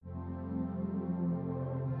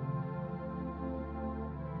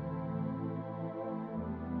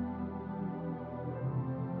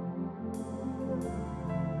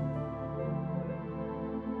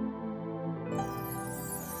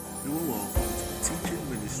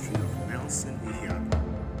ministry of Nelson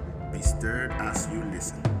Ihiaku. Be stirred as you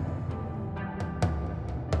listen.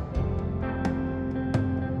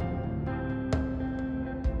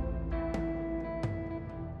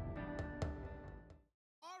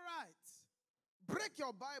 All right. Break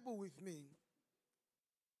your Bible with me.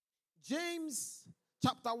 James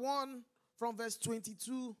chapter 1 from verse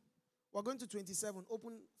 22. We're going to 27.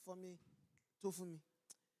 Open for me. Tofumi.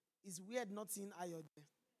 It's weird not seeing Ayo there.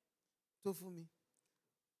 Tofumi.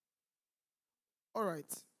 All right.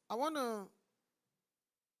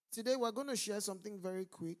 Today we're going to share something very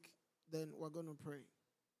quick. Then we're going to pray.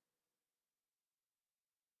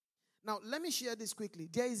 Now, let me share this quickly.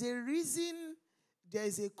 There is a reason, there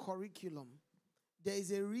is a curriculum. There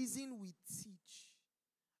is a reason we teach.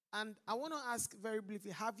 And I want to ask very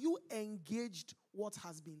briefly, have you engaged what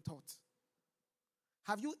has been taught?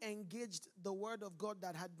 Have you engaged the word of God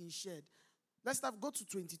that had been shared? Go to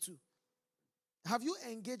 22. Have you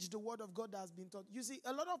engaged the word of God that has been taught? You see,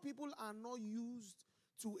 a lot of people are not used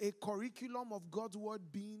to a curriculum of God's word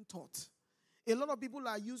being taught. A lot of people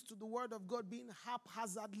are used to the word of God being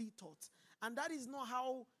haphazardly taught. And that is not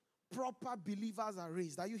how proper believers are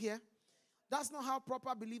raised. Are you here? That's not how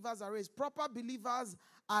proper believers are raised. Proper believers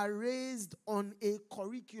are raised on a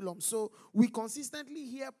curriculum. So we consistently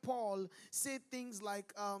hear Paul say things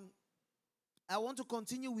like, I want to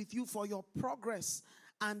continue with you for your progress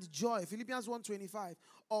and joy. Philippians 1:25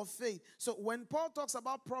 of faith. So when Paul talks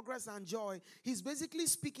about progress and joy, he's basically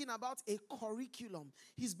speaking about a curriculum.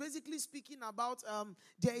 He's basically speaking about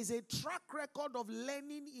there is a track record of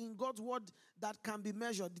learning in God's word that can be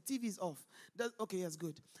measured. The TV is off. Okay, yes,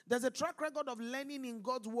 good. There's a track record of learning in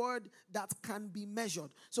God's word that can be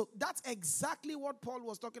measured. So that's exactly what Paul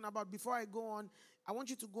was talking about. Before I go on, I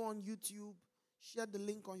want you to go on YouTube. Share the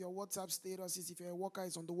link on your WhatsApp statuses. If you're a worker,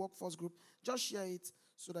 it's on the workforce group. Just share it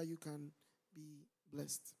so that you can be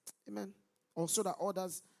blessed. Amen. Or so that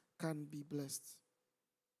others can be blessed.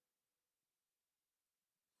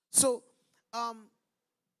 So,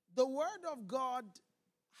 the word of God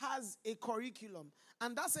has a curriculum.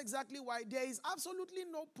 And that's exactly why there is absolutely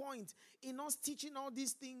no point in us teaching all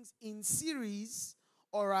these things in series,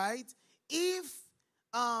 all right, if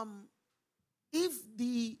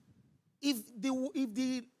the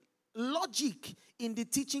logic in the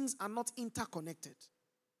teachings are not interconnected.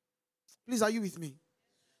 Please, are you with me?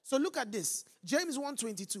 So look at this. James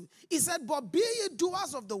 1:22. He said, but be ye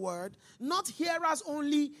doers of the word, not hearers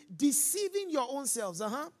only, deceiving your own selves.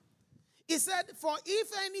 He said, for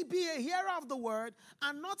if any be a hearer of the word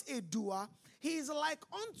and not a doer, he is like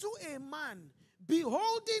unto a man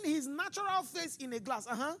beholding his natural face in a glass.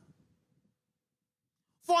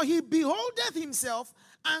 For he beholdeth himself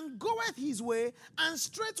and goeth his way, and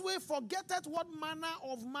straightway forgetteth what manner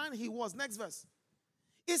of man he was. Next verse.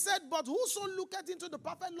 He said, but whoso looketh into the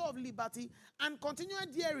perfect law of liberty and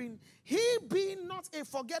continueth therein, he being not a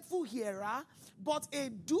forgetful hearer, but a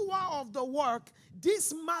doer of the work,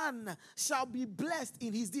 this man shall be blessed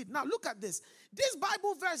in his deed. Now look at this. This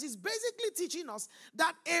Bible verse is basically teaching us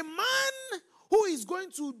that a man who is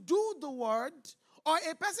going to do the word, or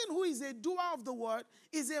a person who is a doer of the word,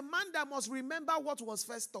 is a man that must remember what was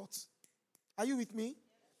first taught. Are you with me?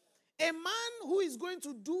 A man who is going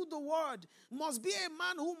to do the word must be a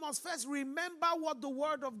man who must first remember what the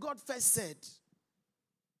word of God first said.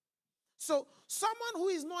 So, someone who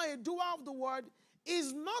is not a doer of the word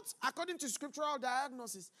is not, according to scriptural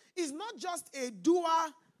diagnosis, is not just a doer,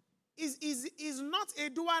 is not a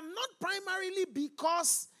doer, not primarily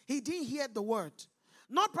because he didn't hear the word.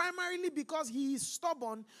 Not primarily because he is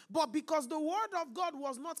stubborn, but because the word of God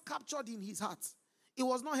was not captured in his heart. It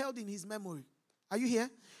was not held in his memory. Are you here?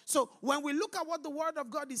 So when we look at what the word of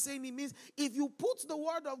God is saying, it means if you put the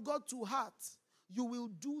word of God to heart, you will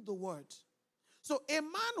do the word. So a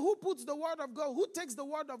man who puts the word of God, who takes the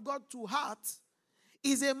word of God to heart,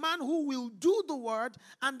 is a man who will do the word,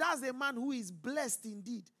 and that's a man who is blessed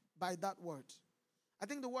indeed by that word. I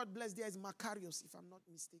think the word blessed there is makarios, if I'm not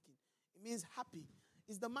mistaken. It means happy.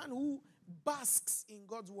 It's the man who basks in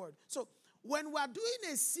God's word. So when we're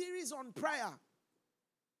doing a series on prayer,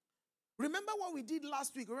 remember what we did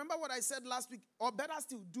last week? Remember what I said last week? Or better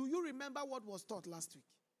still, do you remember what was taught last week?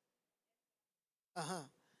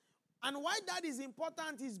 And why that is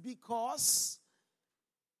important is because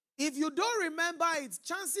if you don't remember it,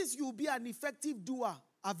 chances you'll be an effective doer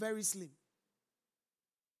are very slim.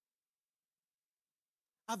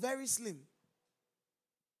 Are very slim.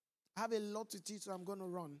 I have a lot to teach, so I'm going to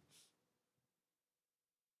run.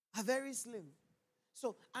 Are very slim.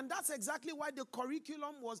 So, and that's exactly why the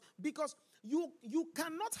curriculum was, because you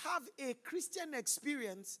cannot have a Christian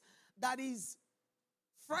experience that is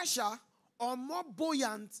fresher or more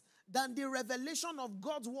buoyant than the revelation of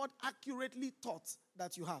God's word accurately taught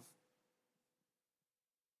that you have.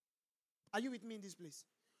 Are you with me in this place?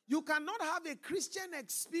 You cannot have a Christian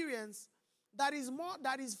experience that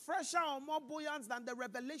is fresher or more buoyant than the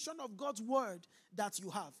revelation of God's word that you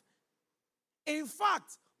have. In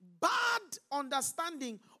fact, bad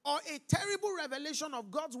understanding or a terrible revelation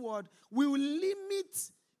of God's word will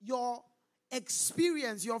limit your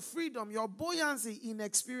experience, your freedom, your buoyancy in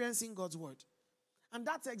experiencing God's word. And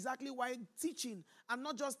that's exactly why teaching, and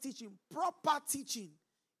not just teaching, proper teaching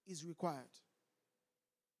is required.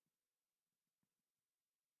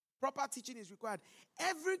 Proper teaching is required.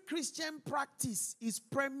 Every Christian practice is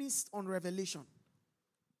premised on revelation.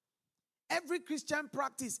 Every Christian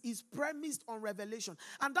practice is premised on revelation.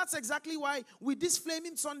 And that's exactly why with these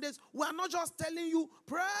Flaming Sundays, we are not just telling you,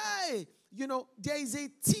 pray. You know, there is a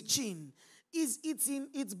teaching.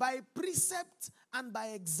 It's by precept and by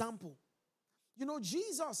example. You know,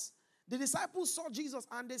 Jesus, the disciples saw Jesus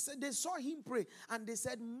and they saw him pray. And they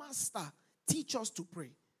said, Master, teach us to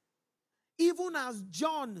pray. Even as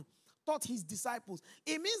John taught his disciples.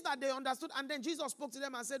 It means that they understood. And then Jesus spoke to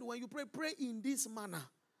them and said, when you pray, pray in this manner.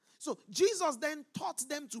 So Jesus then taught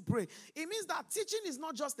them to pray. It means that teaching is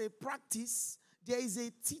not just a practice. There is a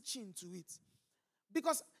teaching to it.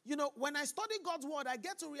 Because, you know, when I study God's word, I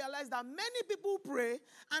get to realize that many people pray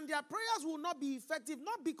and their prayers will not be effective,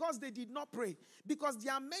 not because they did not pray. Because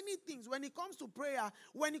there are many things when it comes to prayer,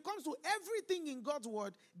 when it comes to everything in God's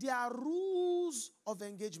word, there are rules of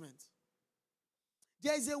engagement.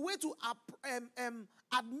 There is a way to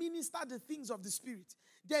administer the things of the Spirit.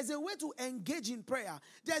 There's a way to engage in prayer.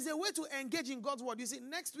 There's a way to engage in God's word. You see,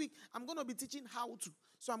 next week, I'm going to be teaching how to.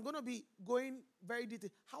 So I'm going to be going very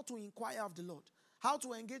detailed. How to inquire of the Lord. How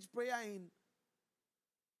to engage prayer in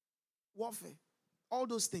warfare. All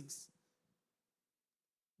those things.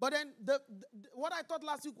 But then, what I taught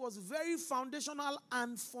last week was very foundational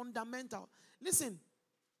and fundamental. Listen.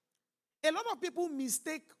 A lot of people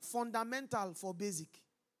mistake fundamental for basic.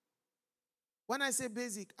 When I say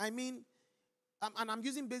basic, I mean, and I'm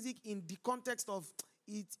using basic in the context of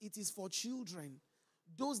it is for children.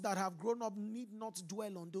 Those that have grown up need not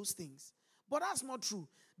dwell on those things. But that's not true.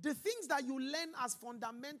 The things that you learn as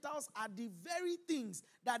fundamentals are the very things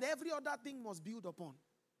that every other thing must build upon.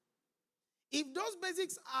 If those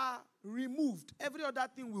basics are removed, every other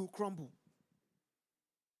thing will crumble.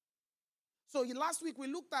 So last week we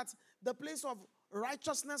looked at the place of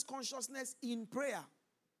righteousness, consciousness in prayer.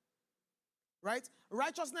 Right?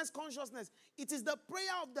 Righteousness, consciousness. It is the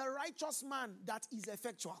prayer of the righteous man that is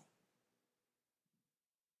effectual.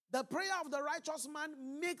 The prayer of the righteous man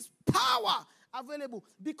makes power available.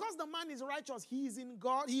 Because the man is righteous, he is in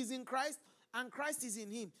God, he is in Christ, and Christ is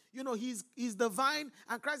in him. You know, he's the vine,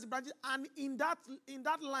 and Christ is the branches. And in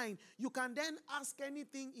that line, you can then ask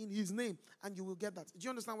anything in his name, and you will get that. Do you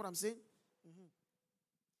understand what I'm saying? Mm-hmm.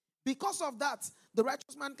 Because of that, the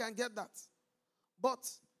righteous man can get that. But,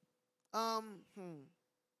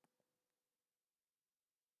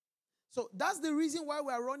 so that's the reason why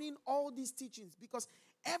we are running all these teachings. Because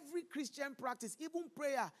every Christian practice, even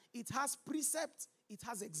prayer, it has precept, it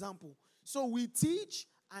has example. So we teach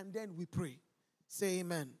and then we pray. Say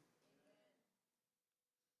amen.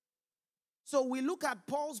 So we look at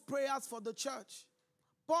Paul's prayers for the church.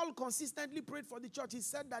 Paul consistently prayed for the church. He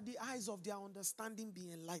said that the eyes of their understanding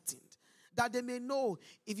be enlightened. That they may know.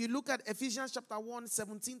 If you look at Ephesians chapter 1,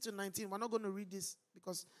 17 to 19. We're not going to read this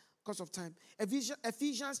because of time.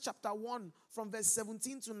 Ephesians chapter 1 from verse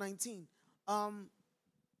 17 to 19.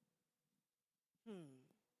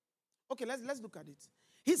 Okay, let's look at it.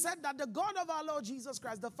 He said that the God of our Lord Jesus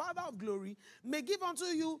Christ, the Father of glory, may give unto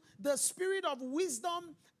you the spirit of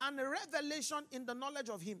wisdom and revelation in the knowledge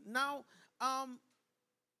of him. Now,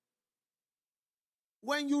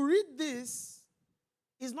 when you read this,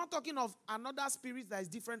 it's not talking of another spirit that is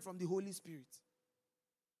different from the Holy Spirit.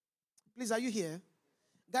 Please, are you here?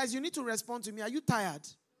 Guys, you need to respond to me. Are you tired?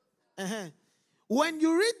 When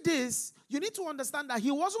you read this, you need to understand that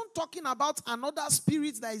he wasn't talking about another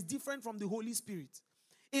spirit that is different from the Holy Spirit.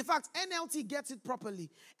 In fact, NLT gets it properly.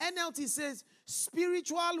 NLT says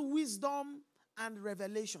spiritual wisdom and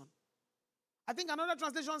revelation. I think another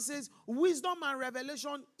translation says wisdom and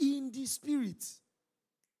revelation in the spirit.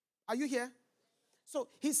 Are you here? So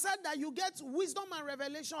he said that you get wisdom and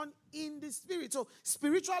revelation in the spirit. So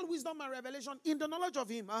spiritual wisdom and revelation in the knowledge of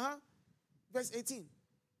him. Verse 18.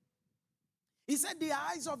 He said the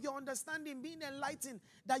eyes of your understanding being enlightened,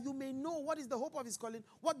 that you may know what is the hope of his calling,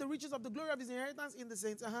 what the riches of the glory of his inheritance in the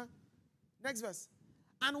saints. Next verse.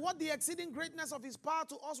 And what the exceeding greatness of his power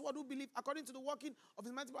to us who believe, according to the working of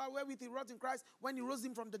his mighty power wherewith he wrought in Christ when he rose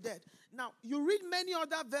him from the dead. Now, you read many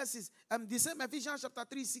other verses. The same Ephesians chapter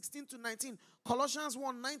 3, 16 to 19. Colossians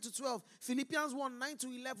 1, 9 to 12. Philippians 1, 9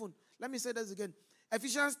 to 11. Let me say this again.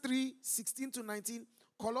 Ephesians 3, 16 to 19.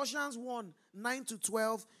 Colossians 1, 9 to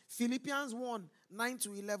 12. Philippians 1, 9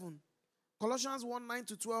 to 11. Colossians 1, 9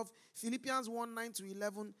 to 12. Philippians 1, 9 to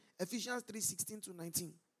 11. Ephesians 3, 16 to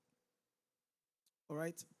 19. All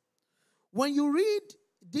right. When you read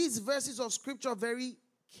these verses of scripture very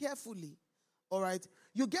carefully, all right,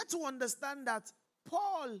 you get to understand that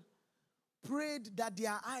Paul prayed that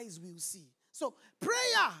their eyes will see. So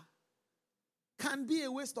prayer can be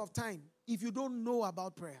a waste of time if you don't know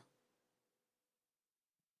about prayer.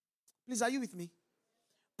 Please, are you with me?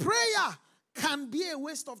 Prayer can be a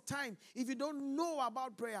waste of time if you don't know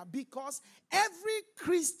about prayer, because every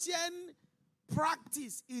Christian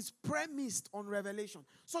practice is premised on revelation.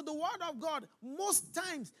 So the word of God most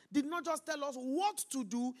times did not just tell us what to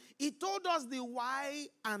do, it told us the why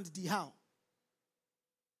and the how.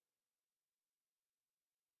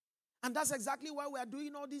 And that's exactly why we are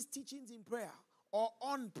doing all these teachings in prayer or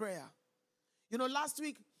on prayer. You know, last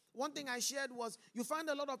week, one thing I shared was, you find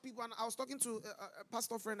a lot of people, and I was talking to a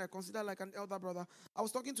pastor friend I consider like an elder brother. I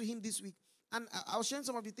was talking to him this week, and I was sharing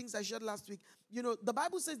some of the things I shared last week. You know, the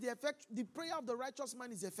Bible says the prayer of the righteous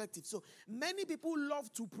man is effective. So many people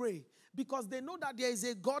love to pray because they know that there is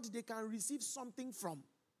a God they can receive something from.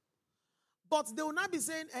 But they will not be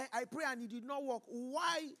saying, I pray and it did not work.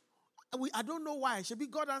 Why? I don't know why. Should be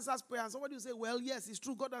God answers prayer. And somebody will say, well, yes, it's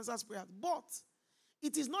true, God answers prayer. But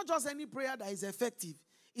it is not just any prayer that is effective.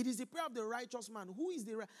 It is the prayer of the righteous man. Who is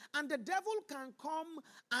the and the devil can come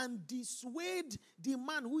and dissuade the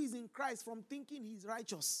man who is in Christ from thinking he's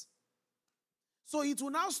righteous. So it will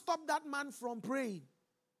now stop that man from praying.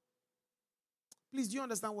 Please, do you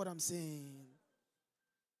understand what I'm saying?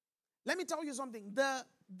 Let me tell you something. The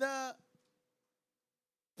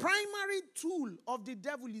primary tool of the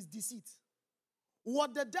devil is deceit.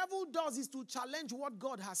 What the devil does is to challenge what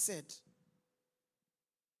God has said.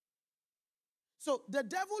 So the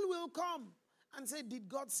devil will come and say, did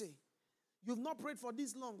God say? You've not prayed for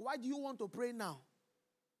this long. Why do you want to pray now?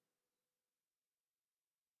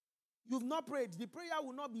 You've not prayed. The prayer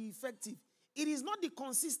will not be effective. It is not the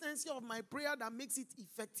consistency of my prayer that makes it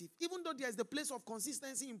effective. Even though there is the place of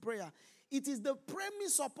consistency in prayer, it is the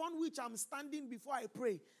premise upon which I'm standing before I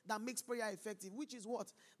pray that makes prayer effective, which is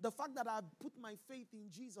what? The fact that I've put my faith in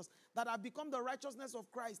Jesus, that I've become the righteousness of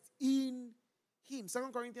Christ in him.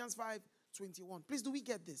 2 Corinthians 5:21. Please, do we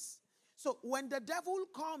get this? So when the devil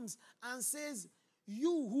comes and says,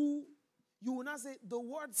 you will not say, the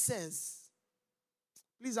word says.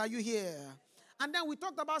 Please, are you here? And then we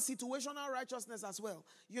talked about situational righteousness as well.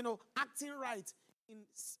 You know, acting right in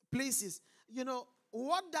places. You know,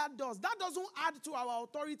 what that doesn't add to our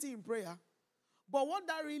authority in prayer. But what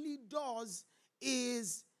that really does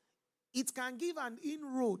is it can give an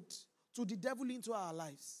inroad to the devil into our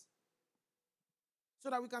lives. So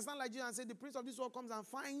that we can stand like Jesus and say, the prince of this world comes and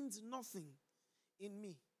finds nothing in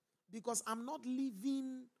me. Because I'm not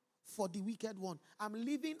living for the wicked one. I'm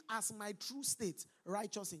living as my true state,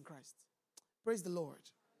 righteous in Christ. Praise the Lord.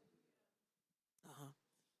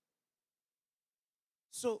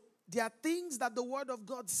 So there are things that the word of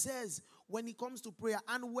God says when it comes to prayer.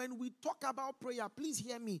 And when we talk about prayer, please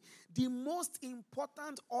hear me. The most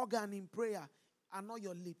important organ in prayer are not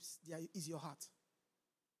your lips, is your heart.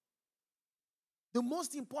 The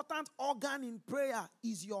most important organ in prayer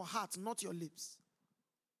is your heart, not your lips.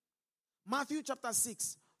 Matthew chapter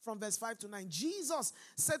 6, from verse 5 to 9. Jesus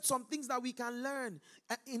said some things that we can learn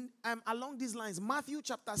along these lines. Matthew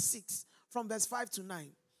chapter 6, from verse 5 to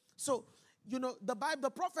 9. So, you know,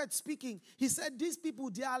 the prophet speaking, he said, these people,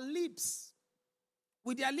 their lips,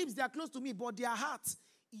 with their lips, they are close to me, but their heart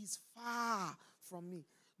is far from me.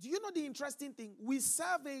 Do you know the interesting thing? We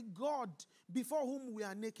serve a God before whom we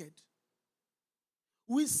are naked.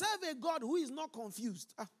 We serve a God who is not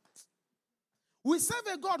confused. We serve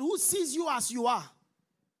a God who sees you as you are.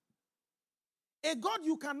 A God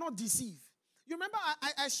you cannot deceive. You remember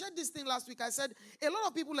I shared this thing last week. I said a lot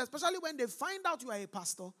of people, especially when they find out you are a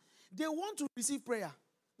pastor, they want to receive prayer.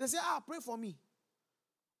 They say, pray for me.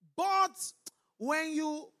 But when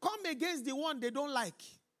you come against the one they don't like,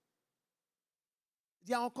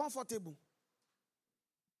 they are uncomfortable.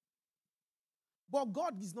 But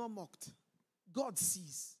God is not mocked. God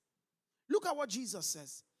sees. Look at what Jesus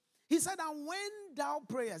says. He said, and when thou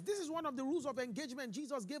prayest, this is one of the rules of engagement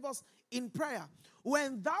Jesus gave us in prayer.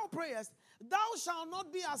 When thou prayest, thou shalt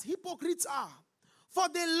not be as hypocrites are. For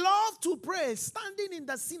they love to pray, standing in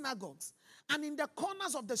the synagogues and in the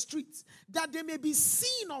corners of the streets, that they may be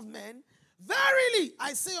seen of men. Verily,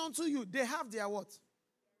 I say unto you, they have their what?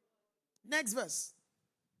 Next verse.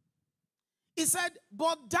 He said,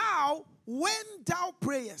 but thou, when thou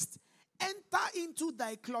prayest, enter into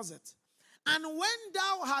thy closet. And when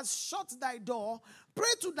thou hast shut thy door, pray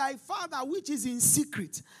to thy Father which is in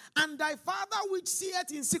secret. And thy Father which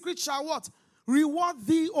seeth in secret shall what? Reward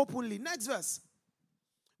thee openly. Next verse.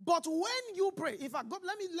 But when you pray, in fact,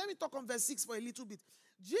 let me talk on verse 6 for a little bit.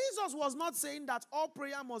 Jesus was not saying that all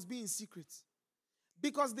prayer must be in secret.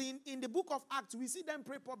 Because in the book of Acts, we see them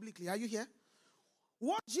pray publicly. Are you here?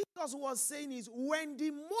 What Jesus was saying is, when the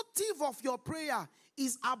motive of your prayer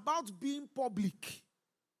is about being public,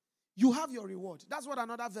 you have your reward. That's what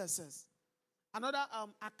another verse says. Another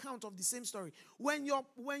account of the same story. When your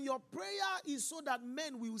prayer is so that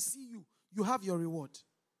men will see you, you have your reward.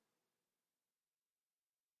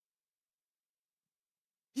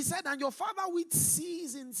 He said, and your Father which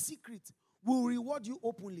sees in secret will reward you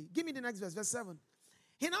openly. Give me the next verse, verse 7.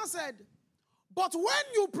 He now said, but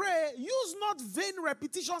when you pray, use not vain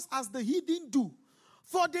repetitions as the heathen do,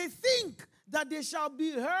 for they think that they shall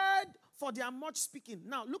be heard for their much speaking.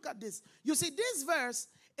 Now, look at this. You see, this verse,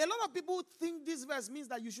 a lot of people think this verse means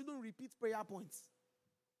that you shouldn't repeat prayer points.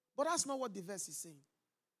 But that's not what the verse is saying.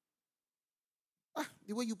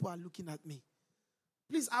 The way you people are looking at me.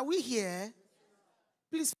 Please, are we here?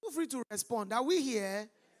 Please feel free to respond. Are we here?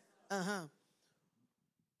 Uh-huh.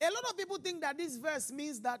 A lot of people think that this verse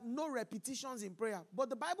means that no repetitions in prayer. But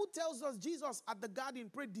the Bible tells us Jesus at the garden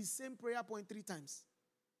prayed the same prayer point 3 times.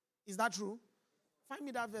 Is that true? Find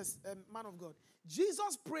me that verse, man of God.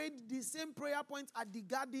 Jesus prayed the same prayer point at the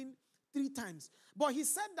garden 3 times. But he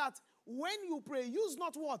said that when you pray, use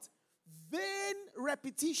not what? Vain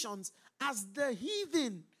repetitions as the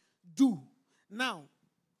heathen do. Now,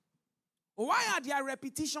 why are their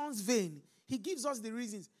repetitions vain? He gives us the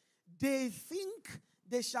reasons. They think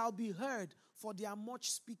they shall be heard for their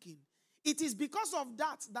much speaking. It is because of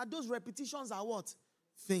that those repetitions are what?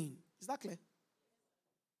 Vain. Is that clear?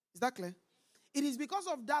 Is that clear? It is because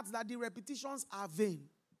of that the repetitions are vain.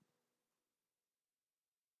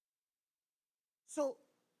 So,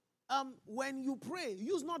 when you pray,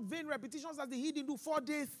 use not vain repetitions as the heathen do, for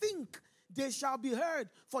they think they shall be heard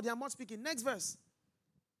for their much speaking. Next verse.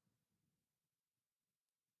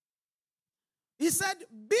 He said,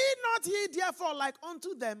 be not ye therefore like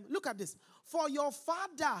unto them. Look at this. For your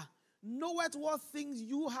Father knoweth what things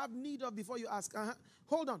you have need of before you ask.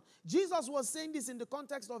 Hold on. Jesus was saying this in the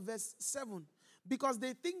context of verse 7. Because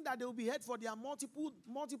they think that they will be heard for their multiple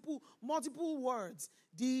words.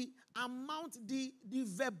 The amount, the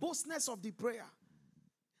verboseness of the prayer.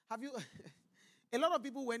 Have you... A lot of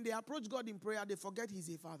people, when they approach God in prayer, they forget He's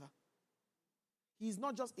a Father. He's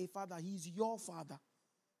not just a Father. He's your Father.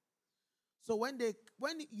 So when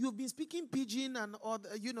you've been speaking pidgin and other,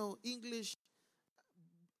 English,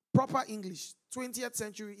 proper English, 20th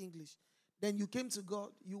century English, then you came to God,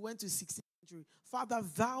 you went to 16th century. Father,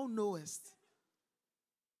 thou knowest.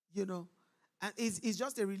 And it's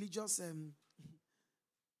just a religious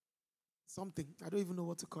something. I don't even know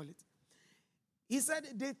what to call it. He said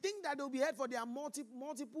they think that they'll be heard for their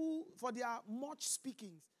multiple, for their much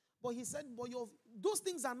speakings. But he said, those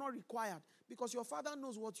things are not required because your Father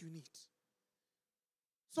knows what you need.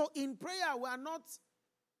 So in prayer, we're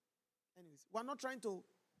not trying to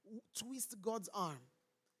twist God's arm.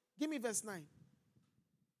 Give me verse 9.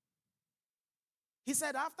 He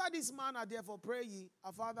said, after this manner, therefore, pray ye,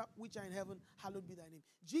 our Father which art in heaven, hallowed be thy name.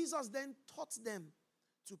 Jesus then taught them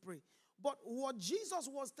to pray. But what Jesus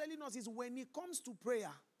was telling us is when it comes to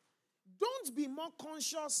prayer, don't be more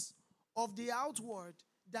conscious of the outward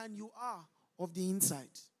than you are of the inside.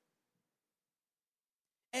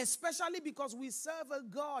 Especially because we serve a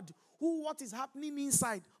God who what is happening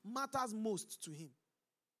inside matters most to him.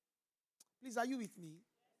 Please, are you with me?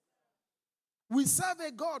 We serve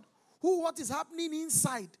a God who what is happening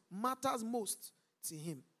inside matters most to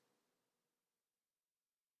him.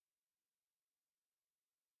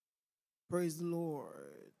 Praise the Lord.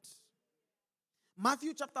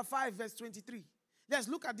 Matthew chapter 5 verse 23. Let's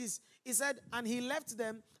look at this. He said, and he left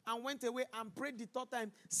them and went away and prayed the 3rd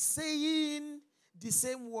time, saying the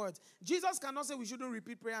same words. Jesus cannot say we shouldn't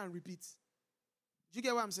repeat prayer and repeat. Do you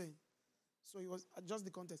get what I'm saying? So it was just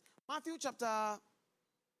the context. Matthew chapter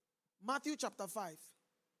 5.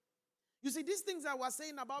 You see, these things that we're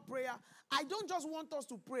saying about prayer, I don't just want us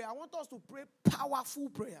to pray. I want us to pray powerful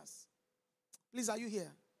prayers. Please, are you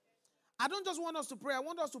here? I don't just want us to pray. I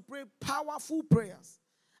want us to pray powerful prayers.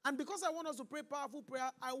 And because I want us to pray powerful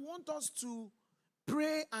prayer, I want us to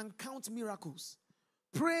pray and count miracles.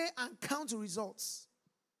 Pray and count results.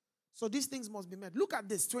 So these things must be met. Look at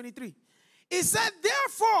this, 23. It said,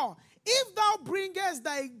 therefore, if thou bringest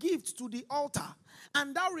thy gift to the altar,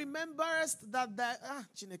 and thou rememberest that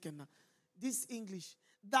this English,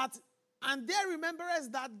 and there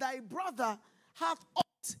rememberest that thy brother hath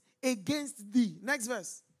ought against thee. Next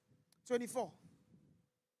verse, 24.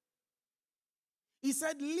 He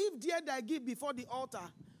said, leave there thy gift before the altar,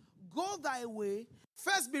 go thy way,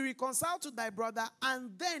 first be reconciled to thy brother,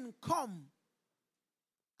 and then come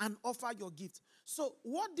and offer your gift. So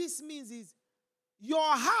what this means is, your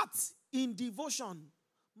heart in devotion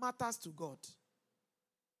matters to God.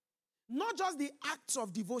 Not just the acts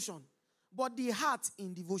of devotion, but the heart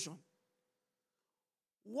in devotion.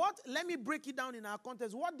 Let me break it down in our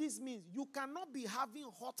context. What this means, you cannot be having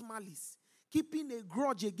hot malice, keeping a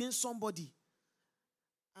grudge against somebody,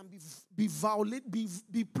 and be violent,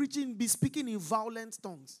 be preaching, be speaking in violent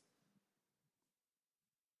tongues.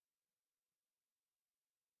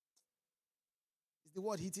 Is the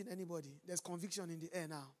word hitting anybody? There's conviction in the air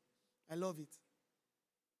now. I love it.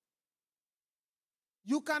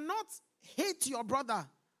 You cannot hate your brother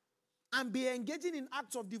and be engaging in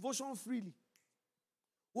acts of devotion freely.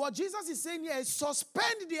 What Jesus is saying here is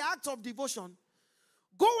suspend the act of devotion.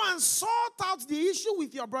 Go and sort out the issue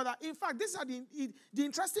with your brother. In fact, this is the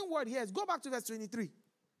interesting word here is, go back to verse 23.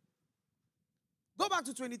 Go back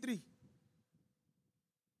to 23.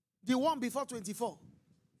 The one before 24.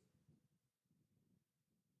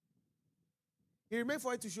 He remained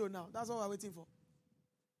for it to show now. That's what we're waiting for.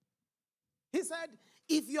 He said,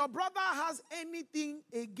 if your brother has anything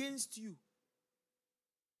against you,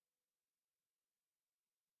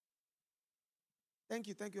 thank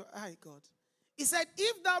you. Hi, God. He said,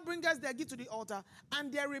 if thou bringest their gift to the altar,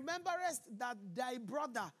 and there rememberest that thy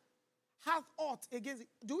brother hath aught against it.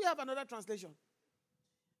 Do we have another translation?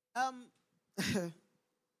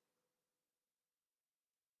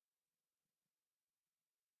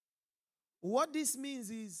 What this means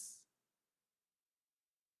is,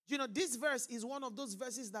 this verse is one of those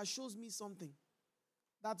verses that shows me something.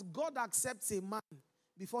 That God accepts a man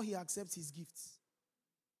before he accepts his gifts.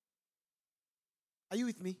 Are you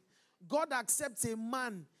with me? God accepts a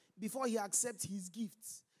man before he accepts his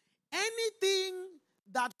gifts. Anything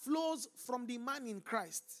that flows from the man in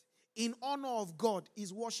Christ in honor of God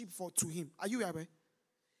is worship to him. Are you aware?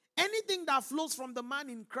 Anything that flows from the man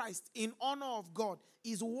in Christ in honor of God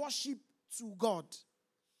is worship to God.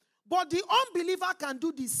 But the unbeliever can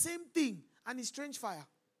do the same thing and it's strange fire.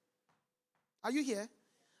 Are you here?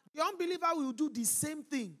 The unbeliever will do the same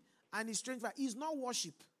thing and it's strange fire. It's not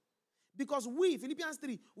worship. Because we, Philippians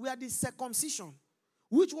 3, we are the circumcision,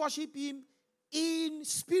 which worship him in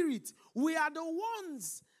spirit. We are the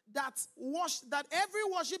ones that every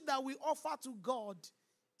worship that we offer to God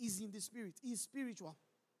is in the spirit, is spiritual.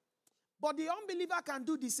 But the unbeliever can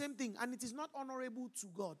do the same thing and it is not honorable to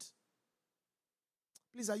God.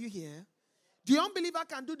 Please, are you here? The unbeliever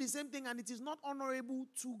can do the same thing and it is not honorable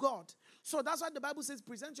to God. So that's why the Bible says,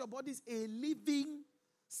 present your bodies a living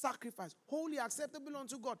sacrifice, wholly acceptable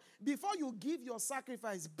unto God. Before you give your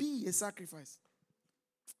sacrifice, be a sacrifice.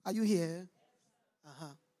 Are you here?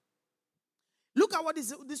 Look at what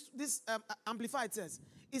this Amplified says.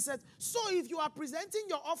 It says, so if you are presenting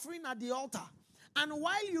your offering at the altar, and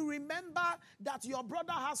while you remember that your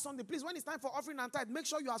brother has something, please, when it's time for offering and tithe, make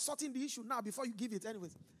sure you are sorting the issue now before you give it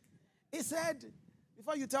anyways. He said,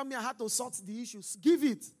 before you tell me I had to sort the issues, give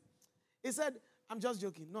it. He said, I'm just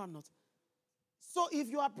joking. No, I'm not. So if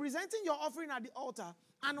you are presenting your offering at the altar,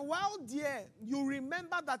 and while there you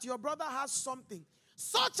remember that your brother has something,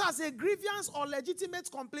 such as a grievance or legitimate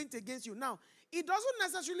complaint against you. Now, it doesn't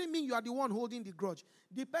necessarily mean you are the one holding the grudge.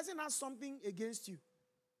 The person has something against you.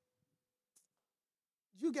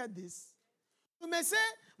 Do you get this? You may say,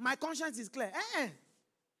 my conscience is clear.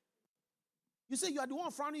 You say you are the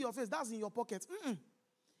one frowning your face. That's in your pocket.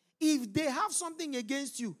 If they have something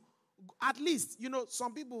against you, at least,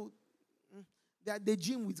 some people, they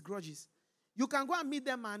gym with grudges. You can go and meet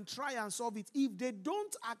them and try and solve it. If they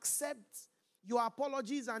don't accept your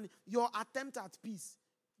apologies and your attempt at peace,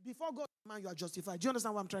 before God, man, you are justified. Do you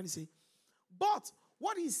understand what I'm trying to say? But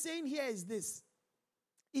what he's saying here is this.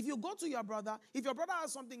 If you go to your brother, if your brother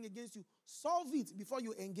has something against you, solve it before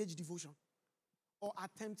you engage devotion or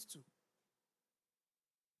attempt to.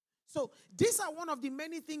 So these are one of the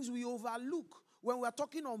many things we overlook when we're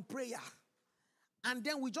talking on prayer. And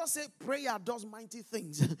then we just say prayer does mighty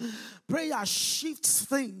things. Prayer shifts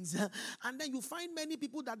things. And then you find many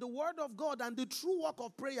people that the word of God and the true work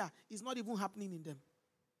of prayer is not even happening in them.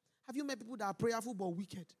 Have you met people that are prayerful but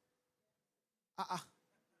wicked?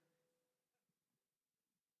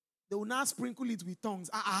 They will now sprinkle it with tongues.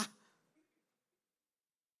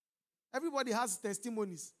 Everybody has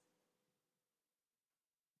testimonies.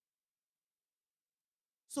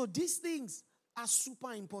 So these things are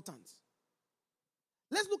super important.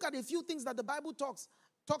 Let's look at a few things that the Bible talks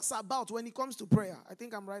about when it comes to prayer. I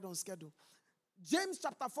think I'm right on schedule. James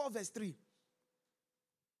chapter 4 verse 3.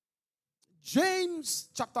 James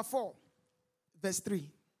chapter 4 verse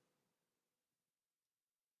 3.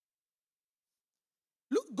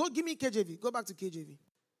 Look, go give me KJV. Go back to KJV.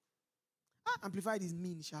 Amplified is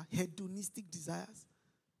mean, hedonistic desires.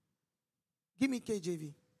 Give me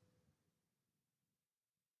KJV.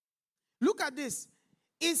 Look at this.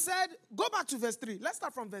 It said, go back to verse 3. Let's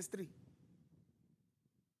start from verse 3.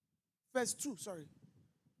 Verse 2, sorry.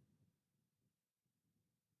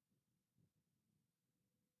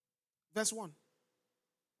 Verse 1.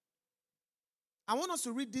 I want us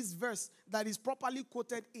to read this verse that is properly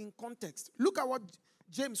quoted in context. Look at what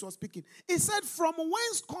James was speaking. He said, from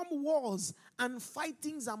whence come wars and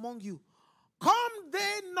fightings among you? Come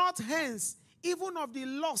they not hence, even of the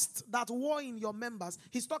lust that war in your members?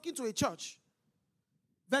 He's talking to a church.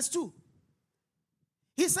 Verse 2.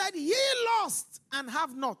 He said, ye lust and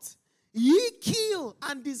have not. Ye kill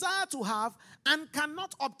and desire to have and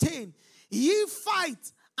cannot obtain. Ye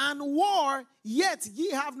fight and war, yet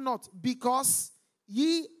ye have not, because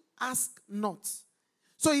ye ask not.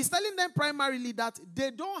 So he's telling them primarily that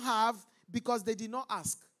they don't have because they did not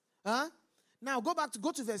ask. Now go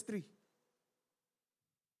to verse 3.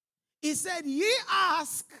 He said, ye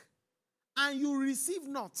ask and you receive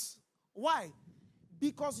not. Why?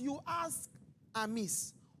 Because you ask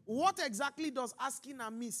amiss. What exactly does asking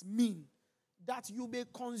amiss mean? That you may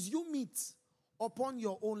consume it upon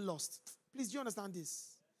your own lust. Please, do you understand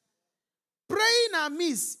this? Praying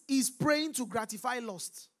amiss is praying to gratify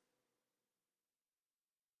lust.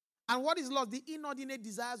 And what is lust? The inordinate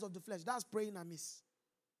desires of the flesh. That's praying amiss.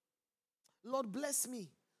 Lord, bless me,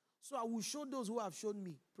 so I will show those who have shown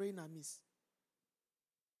me. Praying amiss.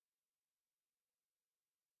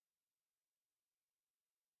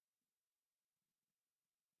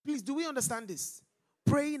 Please, do we understand this?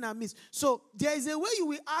 Praying amiss. So there is a way you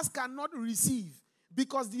will ask and not receive,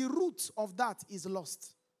 because the root of that is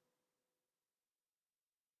lust.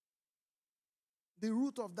 The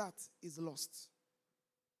root of that is lust.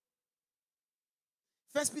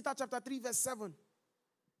 1 Peter chapter 3 verse 7.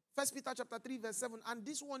 1 Peter chapter 3 verse 7. And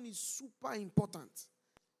this one is super important.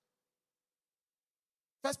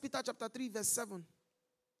 1 Peter chapter 3 verse 7.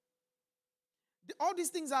 All these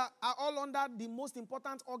things are all under the most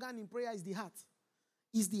important organ in prayer is the heart.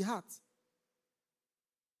 Is the heart.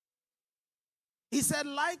 He said,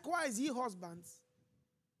 likewise, ye husbands,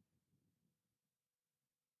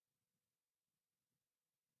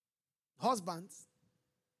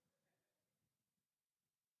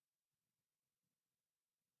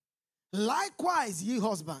 likewise, ye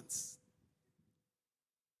husbands.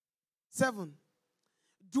 7.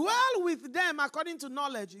 Dwell with them according to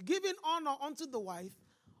knowledge, giving honor unto the wife,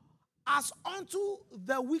 as unto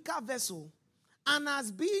the weaker vessel, and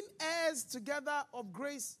as being heirs together of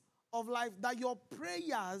grace of life, that your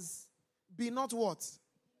prayers be not what?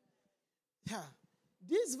 Yeah.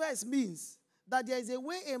 This verse means that there is a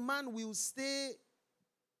way a man will stay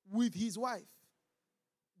with his wife,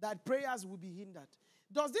 that prayers will be hindered.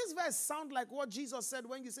 Does this verse sound like what Jesus said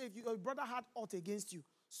when you say, if your brother had aught against you,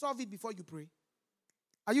 solve it before you pray?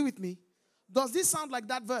 Are you with me? Does this sound like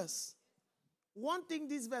that verse? One thing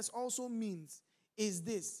this verse also means is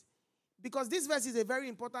this. Because this verse is a very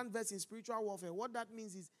important verse in spiritual warfare. What that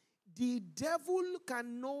means is the devil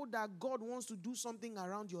can know that God wants to do something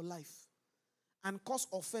around your life and cause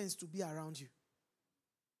offense to be around you.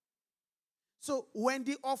 So when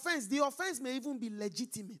the offense may even be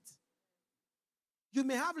legitimate. You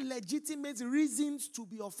may have legitimate reasons to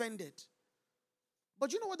be offended.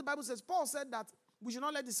 But you know what the Bible says? Paul said that we should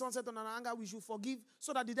not let the sun set on our anger. We should forgive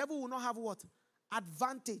so that the devil will not have what?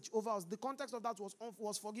 Advantage over us. The context of that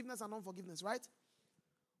was forgiveness and unforgiveness, right?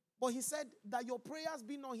 But he said that your prayers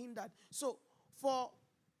be not hindered. So for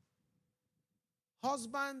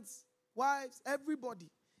husbands, wives,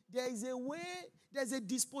 everybody, there is a way, there's a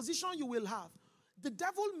disposition you will have. The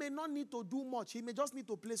devil may not need to do much. He may just need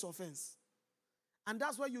to place offense. And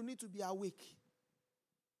that's why you need to be awake.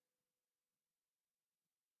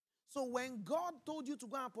 So when God told you to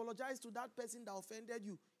go and apologize to that person that offended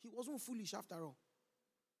you, he wasn't foolish after all.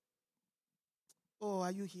 Oh,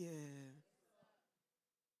 are you here?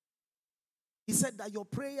 He said that your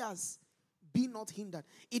prayers be not hindered.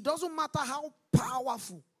 It doesn't matter how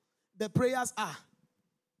powerful the prayers are.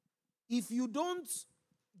 If you don't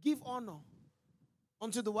give honor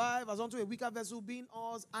unto the wife as unto a weaker vessel, being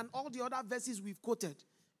us, and all the other verses we've quoted,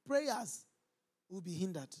 prayers will be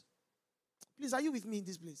hindered. Please, are you with me in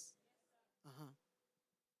this place? Uh-huh.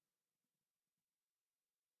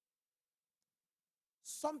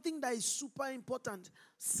 Something that is super important.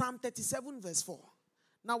 Psalm 37 verse 4.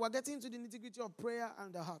 Now we're getting into the nitty-gritty of prayer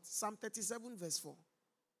and the heart. Psalm 37 verse 4.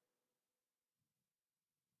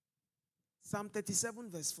 Psalm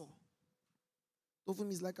 37 verse 4. Of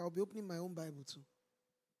him is like I'll be opening my own Bible too.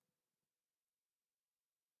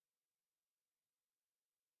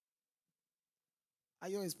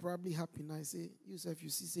 Ayo is probably happy now. I say, Yusuf, you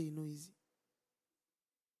see, say you know easy.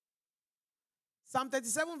 Psalm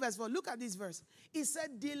 37 verse 4. Look at this verse. It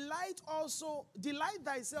said, delight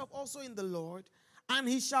thyself also in the Lord, and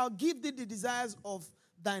he shall give thee the desires of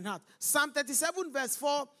thine heart. Psalm 37 verse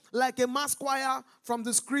 4, like a mass choir from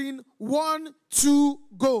the screen. 1, 2,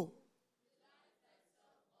 go.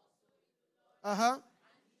 Uh-huh.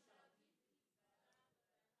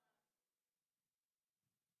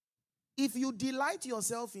 If you delight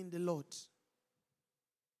yourself in the Lord,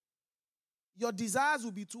 your desires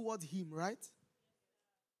will be towards him, right?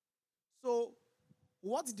 So,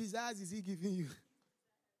 what desires is he giving you?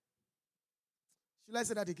 Should I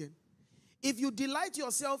say that again? If you delight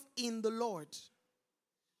yourself in the Lord,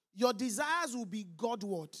 your desires will be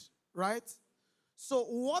Godward, right? So,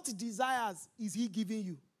 what desires is he giving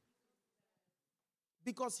you?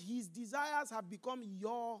 Because his desires have become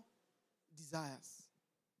your desires.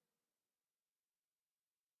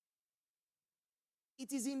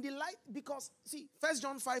 It is in the light, because, see, 1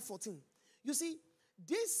 John 5:14. You see,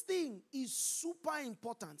 this thing is super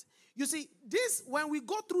important. You see, this, when we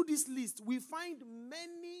go through this list, we find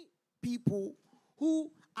many people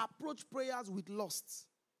who approach prayers with lust.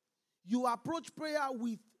 You approach prayer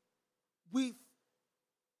with,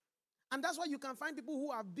 and that's why you can find people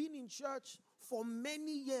who have been in church for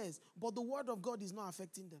many years, but the word of God is not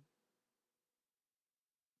affecting them.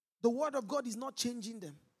 The word of God is not changing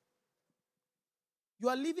them. You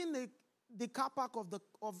are leaving the car park of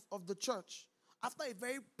the church after a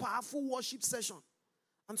very powerful worship session,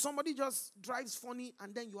 and somebody just drives funny,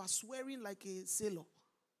 and then you are swearing like a sailor.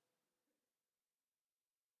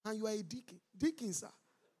 And you are a deacon. Deacon, sir.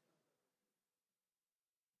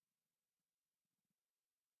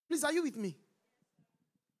 Please, are you with me?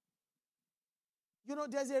 You know,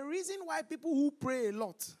 there's a reason why people who pray a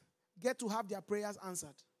lot get to have their prayers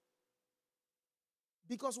answered.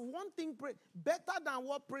 Because one thing, better than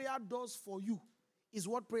what prayer does for you is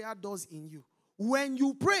what prayer does in you. When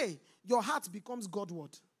you pray, your heart becomes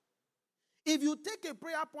Godward. If you take a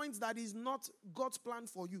prayer point that is not God's plan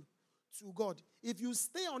for you to God, if you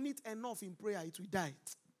stay on it enough in prayer, it will die.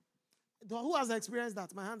 Who has experienced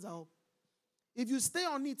that? My hands are up. If you stay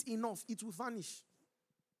on it enough, it will vanish.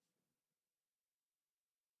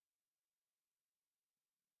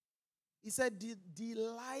 He said,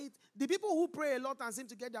 delight. The people who pray a lot and seem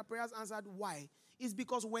to get their prayers answered, why? It's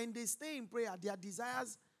because when they stay in prayer, their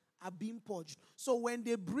desires are being purged. So when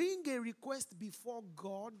they bring a request before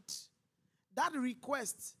God, that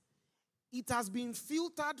request, it has been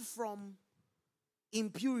filtered from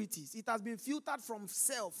impurities. It has been filtered from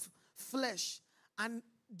self, flesh, and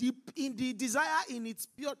the desire in its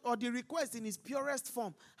pure, or the request in its purest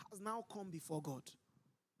form has now come before God.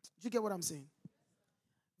 Do you get what I'm saying?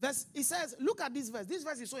 It says, look at this verse. This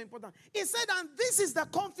verse is so important. It said, and this is the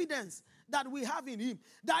confidence that we have in him,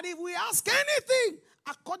 that if we ask anything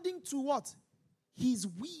according to what? His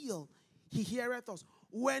will, he heareth us.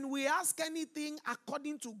 When we ask anything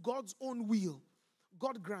according to God's own will,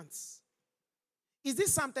 God grants. Is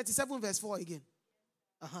this Psalm 37 verse 4 again?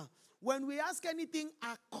 Uh-huh. When we ask anything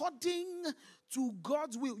according to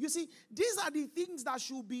God's will. You see, these are the things that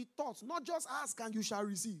should be taught. Not just ask and you shall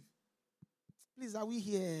receive. Please, are we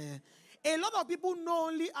here? A lot of people not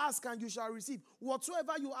only ask and you shall receive.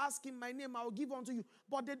 Whatsoever you ask in my name, I will give unto you.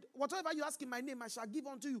 But whatever you ask in my name, I shall give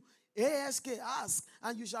unto you. ASK, ask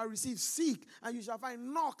and you shall receive. Seek and you shall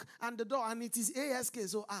find. Knock and the door, and it is ASK,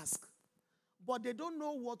 so ask. But they don't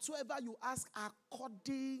know whatsoever you ask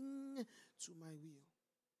according to my will.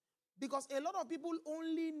 Because a lot of people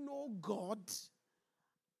only know God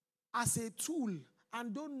as a tool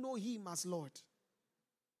and don't know him as Lord.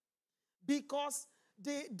 Because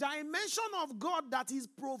the dimension of God that is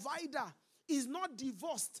provider is not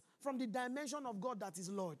divorced from the dimension of God that is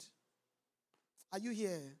Lord. Are you here?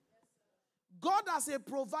 Yes, God as a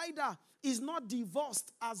provider is not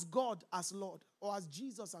divorced as God as Lord or as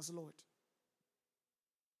Jesus as Lord.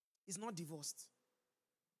 It's not divorced.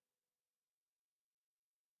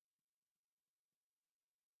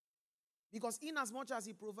 Because in as much as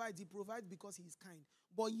he provides because he is kind.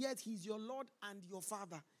 But yet he's your Lord and your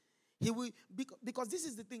Father. He will, because this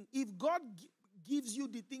is the thing. If God gives you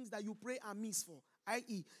the things that you pray amiss for,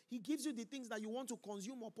 i.e., he gives you the things that you want to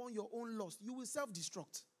consume upon your own lust, you will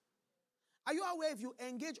self-destruct. Are you aware if you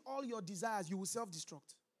engage all your desires, you will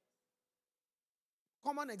self-destruct?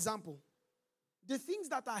 Common example. The things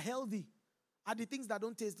that are healthy are the things that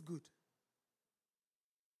don't taste good.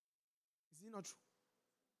 Is it not true?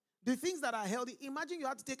 The things that are healthy, imagine you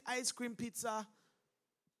have to take ice cream, pizza,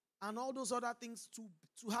 and all those other things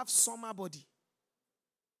to have summer body.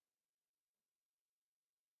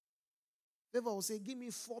 Favor will say, give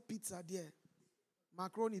me 4 pizza there.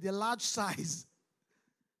 Macaroni, the large size.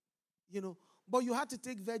 But you have to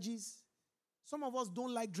take veggies. Some of us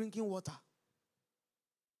don't like drinking water.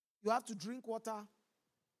 You have to drink water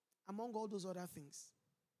among all those other things.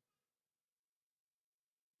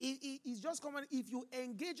 It's just common. If you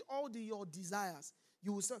engage all your desires,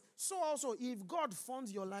 you will serve. So also, if God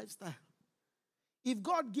funds your lifestyle, if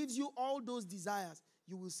God gives you all those desires,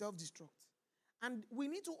 you will self-destruct. And we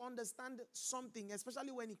need to understand something,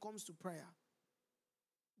 especially when it comes to prayer.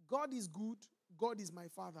 God is good. God is my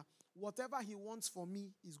Father. Whatever He wants for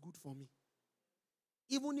me is good for me.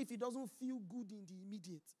 Even if it doesn't feel good in the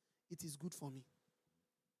immediate, it is good for me.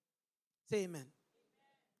 Say amen.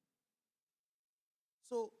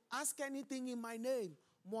 So, ask anything in my name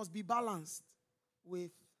must be balanced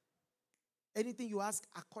with anything you ask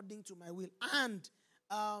according to my will. And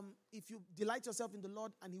if you delight yourself in the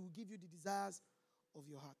Lord, and He will give you the desires of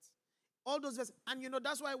your heart. All those verses. And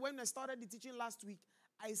that's why when I started the teaching last week,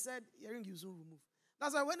 I said, hearing you soon remove.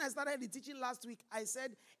 That's why when I started the teaching last week, I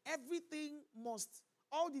said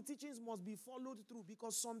all the teachings must be followed through,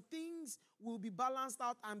 because some things will be balanced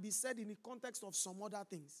out and be said in the context of some other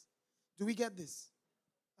things. Do we get this?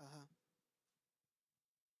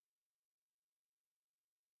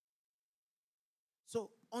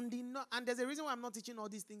 So, and there's a reason why I'm not teaching all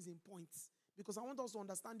these things in points, because I want us to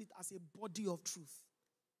understand it as a body of truth.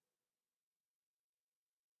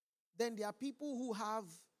 Then there are people who have,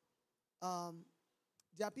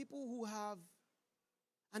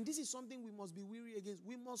 and this is something we must be weary against.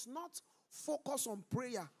 We must not focus on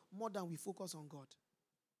prayer more than we focus on God.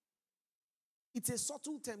 It's a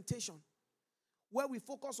subtle temptation where we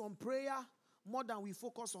focus on prayer more than we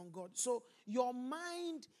focus on God. So your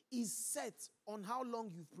mind is set on how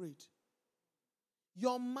long you've prayed.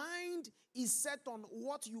 Your mind is set on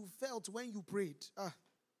what you felt when you prayed.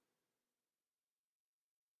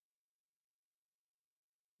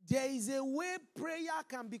 There is a way prayer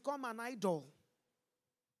can become an idol.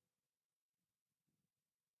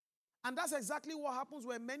 And that's exactly what happens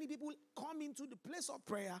when many people come into the place of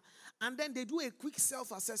prayer and then they do a quick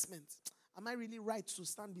self-assessment. Am I really right to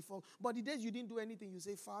stand before? But the days you didn't do anything, you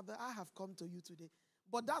say, Father, I have come to you today.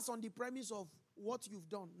 But that's on the premise of what you've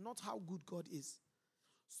done, not how good God is.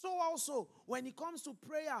 So also, when it comes to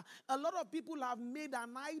prayer, a lot of people have made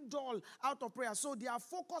an idol out of prayer. So they are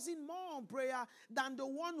focusing more on prayer than the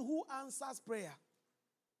one who answers prayer.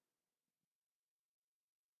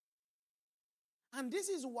 And this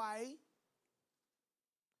is why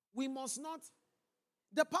we must not,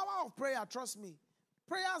 the power of prayer, trust me,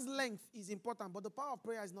 prayer's length is important, but the power of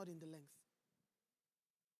prayer is not in the length.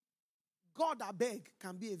 God, I beg,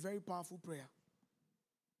 can be a very powerful prayer.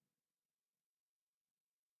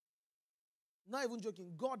 Not even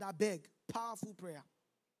joking. God, I beg, powerful prayer.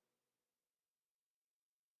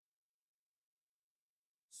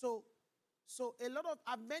 So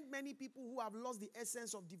I've met many people who have lost the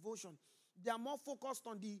essence of devotion. They are more focused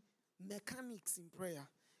on the mechanics in prayer.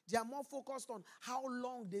 They are more focused on how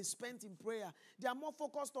long they spent in prayer. They are more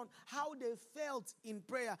focused on how they felt in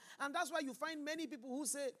prayer. And that's why you find many people who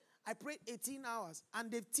say, I prayed 18 hours, and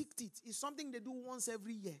they've ticked it. It's something they do once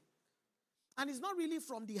every year. And it's not really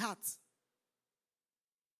from the heart.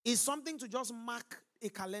 It's something to just mark a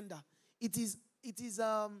calendar. It is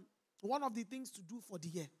one of the things to do for the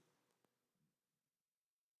year.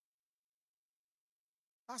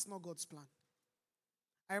 That's not God's plan.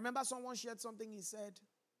 I remember someone shared something. He said,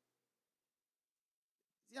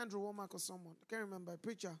 is it Andrew Womack or someone? I can't remember. A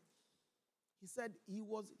preacher. He said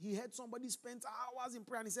he heard somebody spent hours in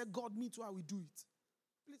prayer, and he said, God, me too, I will do it.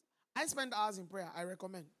 Please. I spent hours in prayer. I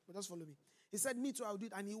recommend. But just follow me. He said, me too, I will do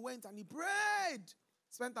it. And he went and he prayed.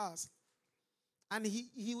 Spent hours. And he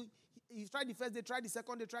tried the first day, tried the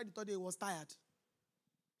second day, tried the third day. He was tired.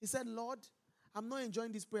 He said, Lord, I'm not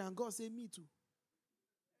enjoying this prayer. And God said, me too.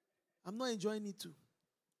 I'm not enjoying it too.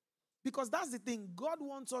 Because that's the thing. God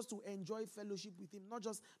wants us to enjoy fellowship with Him,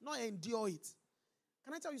 not endure it.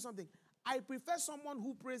 Can I tell you something? I prefer someone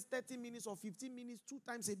who prays 30 minutes or 15 minutes 2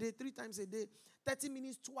 times a day, 3 times a day, 30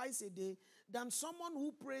 minutes twice a day, than someone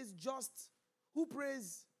who prays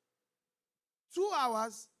 2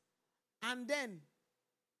 hours and then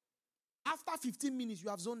After 15 minutes, you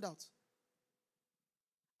have zoned out.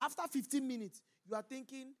 After 15 minutes, you are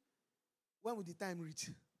thinking, when will the time reach?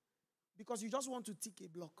 Because you just want to tick a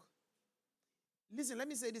block. Listen, let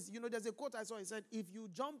me say this. There's a quote I saw. It said, if you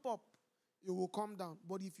jump up, you will come down.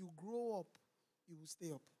 But if you grow up, you will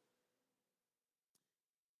stay up.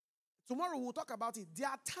 Tomorrow we'll talk about it. There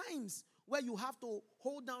are times where you have to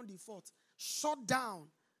hold down the fort, shut down,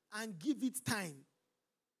 and give it time.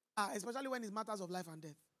 Especially when it's matters of life and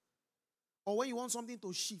death. Or when you want something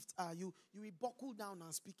to shift, you will buckle down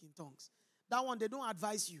and speak in tongues. That one, they don't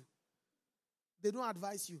advise you. They don't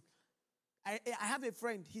advise you. I have a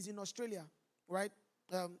friend. He's in Australia, right?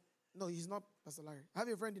 No, he's not Pastor Larry. I have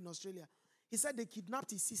a friend in Australia. He said they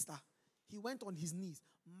kidnapped his sister. He went on his knees.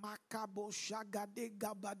 Makabo shagade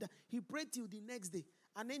gabada. He prayed till the next day.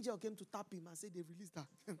 An angel came to tap him and said they released her.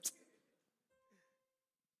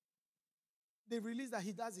 They released her.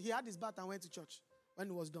 He had his bath and went to church when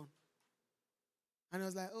it was done. And I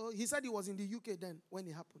was like, oh, he said he was in the UK then when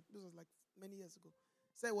it happened. This was like many years ago.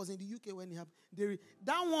 He said he was in the UK when it happened.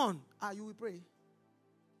 That one, you will pray.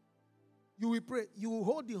 You will pray. You will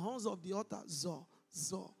hold the horns of the altar. Zo.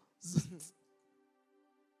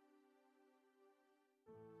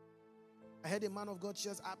 I heard a man of God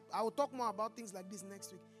shares. I will talk more about things like this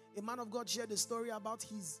next week. A man of God shared a story about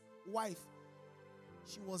his wife.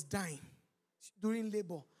 She was dying during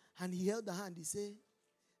labor. And he held her hand. He said,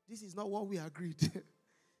 this is not what we agreed.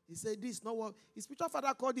 He said, this is not what... His spiritual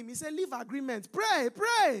father called him. He said, leave agreement. Pray.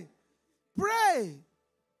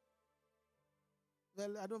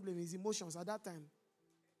 Well, I don't blame his emotions at that time.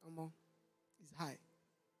 It's high.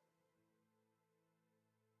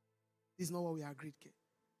 This is not what we agreed, Kate.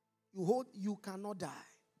 You cannot die.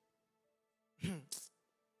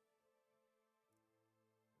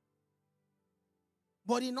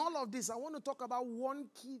 But in all of this, I want to talk about one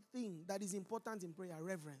key thing that is important in prayer: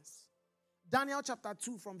 reverence. Daniel chapter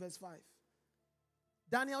 2 from verse 5.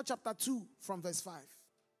 Daniel chapter 2 from verse 5.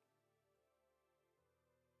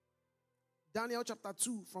 Daniel chapter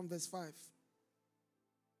 2 from verse 5.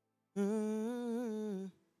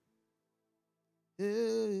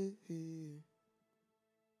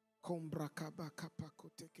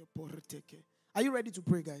 Are you ready to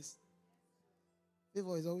pray, guys?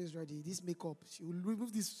 Favor is always ready. This makeup, she will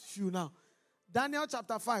remove this shoe now. Daniel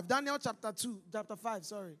chapter 5. Daniel chapter 2. Chapter 5,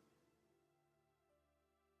 sorry.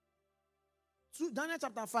 Daniel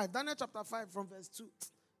chapter 5. Daniel chapter 5 from verse 2.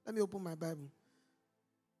 Let me open my Bible.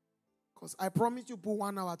 Because I promise you put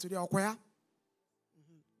 1 hour today. Okay?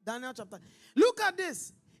 Daniel chapter. Look at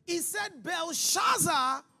this. He said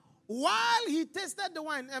Belshazzar, while he tasted the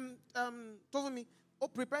wine. Told me.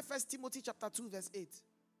 Prepare 1 Timothy chapter 2 verse 8.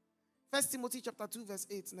 1 Timothy chapter 2 verse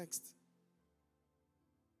 8 next.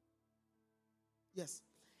 Yes.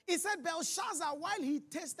 He said Belshazzar, while he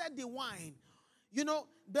tasted the wine.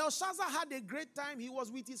 Belshazzar had a great time. He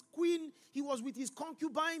was with his queen. He was with his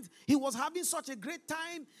concubines. He was having such a great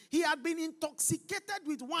time. He had been intoxicated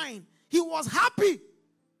with wine. He was happy.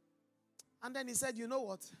 And then he said, you know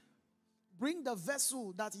what? Bring the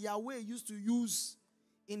vessel that Yahweh used to use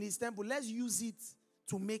in his temple. Let's use it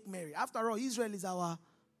to make merry. After all, Israel is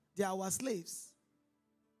they are our slaves.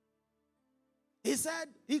 He said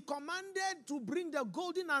he commanded to bring the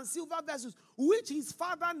golden and silver vessels, which his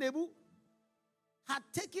father Nebu had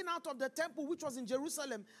taken out of the temple, which was in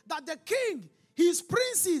Jerusalem, that the king, his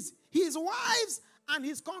princes, his wives, and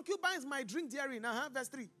his concubines might drink therein. Verse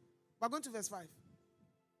 3. We're going to verse 5.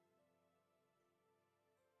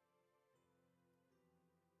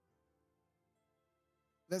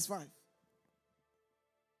 Verse 5.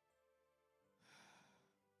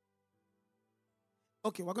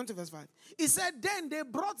 Okay, we're going to verse 5. He said, then they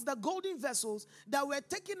brought the golden vessels that were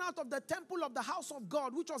taken out of the temple of the house of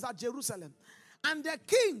God, which was at Jerusalem. And the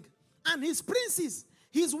king and his princes,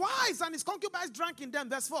 his wives and his concubines drank in them.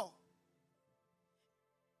 Verse 4.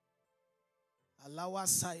 Alawa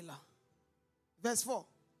Saila. Verse 4.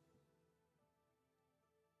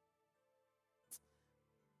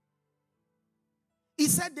 He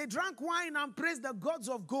said they drank wine and praised the gods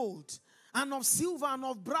of gold and of silver and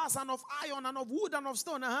of brass and of iron and of wood and of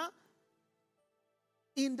stone.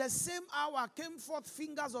 In the same hour came forth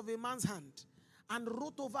fingers of a man's hand and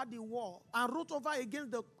wrote over the wall and wrote over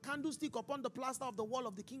against the candlestick upon the plaster of the wall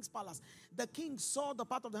of the king's palace. The king saw the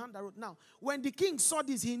part of the hand that wrote. Now, when the king saw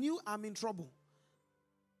this, he knew, I'm in trouble.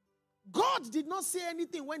 God did not say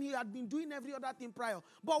anything when he had been doing every other thing prior.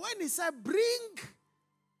 But when he said, bring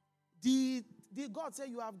the God said,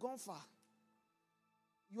 you have gone far.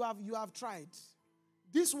 You have tried.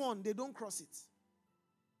 This one, they don't cross it.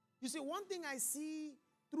 You see, one thing I see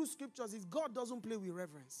through scriptures is God doesn't play with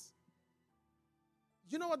reverence.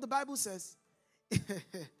 You know what the Bible says?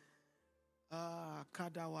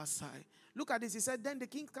 Kadawasai. Look at this. He said, then the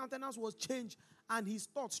king's countenance was changed and his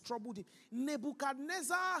thoughts troubled him.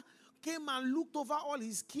 Nebuchadnezzar came and looked over all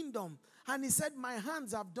his kingdom. And he said, my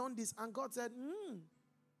hands have done this. And God said,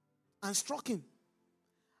 and struck him.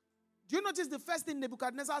 Do you notice the first thing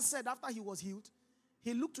Nebuchadnezzar said after he was healed?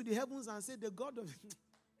 He looked to the heavens and said, the God of...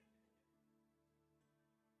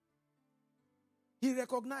 He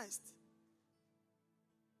recognized.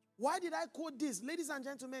 Why did I quote this? Ladies and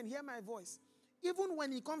gentlemen, hear my voice. Even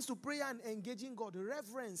when it comes to prayer and engaging God,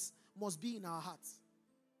 reverence must be in our hearts.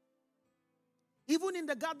 Even in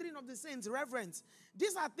the gathering of the saints, reverence.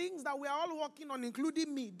 These are things that we are all working on,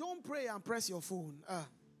 including me. Don't pray and press your phone.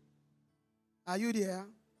 Are you there?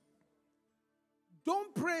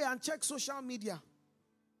 Don't pray and check social media.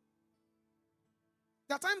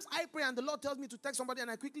 There are times I pray and the Lord tells me to text somebody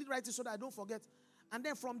and I quickly write it so that I don't forget. And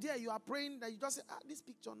then from there you are praying that you just say, this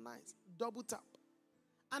picture nice. Double tap.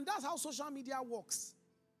 And that's how social media works.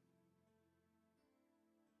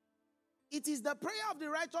 It is the prayer of the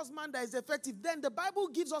righteous man that is effective. Then the Bible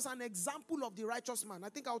gives us an example of the righteous man. I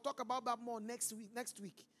think I'll talk about that more next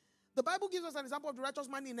week. The Bible gives us an example of the righteous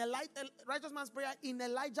man in righteous man's prayer in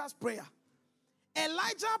Elijah's prayer.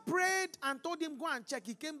 Elijah prayed and told him, go and check.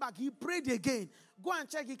 He came back. He prayed again. Go and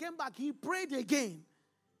check. He came back. He prayed again.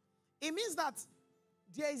 It means that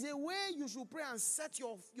there is a way you should pray and set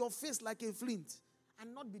your face like a flint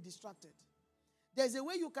and not be distracted. There's a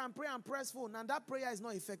way you can pray and press phone and that prayer is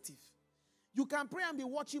not effective. You can pray and be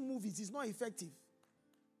watching movies. It's not effective.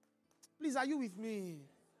 Please, are you with me?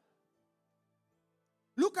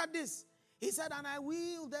 Look at this. He said, and I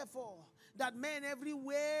will therefore that men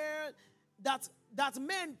everywhere, that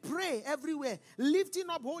men pray everywhere, lifting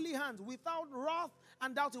up holy hands without wrath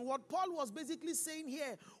and doubting. What Paul was basically saying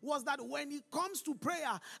here was that when it comes to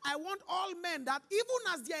prayer, I want all men that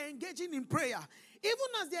even as they are engaging in prayer,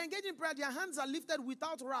 their hands are lifted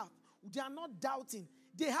without wrath. They are not doubting.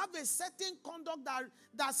 They have a certain conduct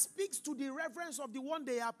that speaks to the reverence of the one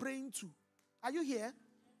they are praying to. Are you here?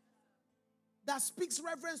 That speaks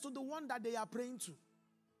reverence to the one that they are praying to.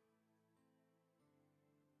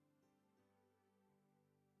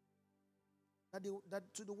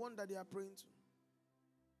 That to the one that they are praying to.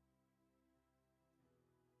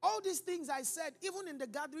 All these things I said, even in the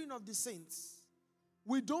gathering of the saints,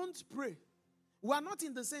 we don't pray. We are not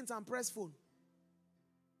in the saints and press phone.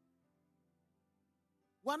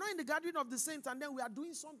 We are not in the gathering of the saints and then we are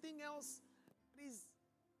doing something else that is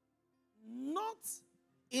not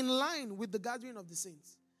in line with the gathering of the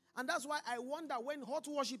saints. And that's why I wonder when hot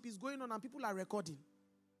worship is going on and people are recording.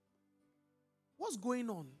 What's going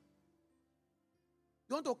on?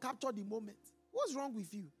 You want to capture the moment. What's wrong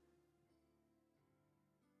with you?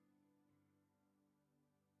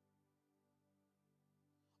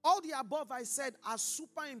 All the above I said are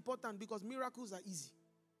super important because miracles are easy.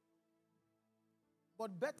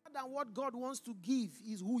 But better than what God wants to give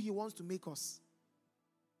is who He wants to make us.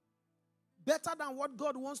 Better than what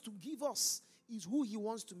God wants to give us is who He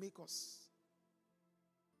wants to make us.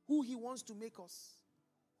 Who He wants to make us.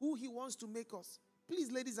 Who He wants to make us.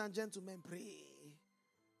 Please, ladies and gentlemen, pray.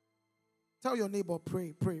 Tell your neighbor,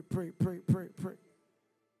 pray, pray, pray, pray, pray, pray.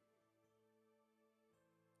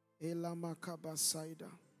 Elama kabasaida.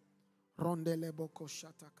 Rondeleboko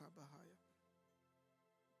shata kabahaya.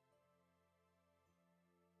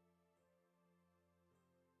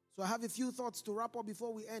 So I have a few thoughts to wrap up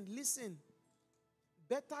before we end. Listen,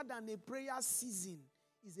 better than a prayer season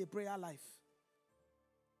is a prayer life.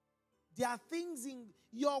 There are things in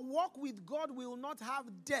your walk with God will not have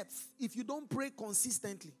depth if you don't pray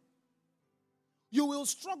consistently. You will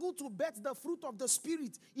struggle to bet the fruit of the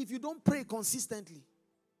Spirit if you don't pray consistently.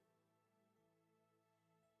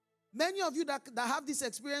 Many of you that have this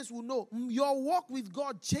experience will know your walk with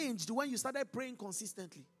God changed when you started praying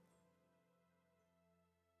consistently.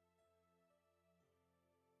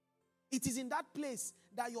 It is in that place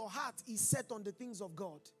that your heart is set on the things of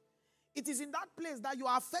God. It is in that place that your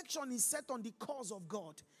affection is set on the cause of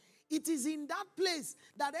God. It is in that place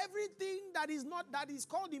that everything that is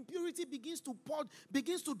called impurity begins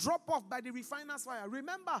to drop off by the refiner's fire.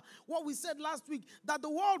 Remember what we said last week, that the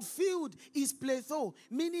word field is pletho,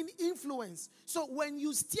 meaning influence. So when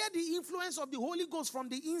you steer the influence of the Holy Ghost from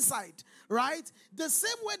the inside, right? The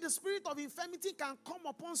same way the spirit of infirmity can come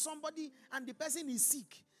upon somebody and the person is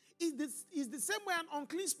sick. Is the same way an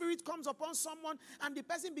unclean spirit comes upon someone and the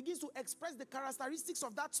person begins to express the characteristics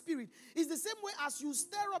of that spirit. It's the same way as you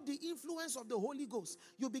stir up the influence of the Holy Ghost,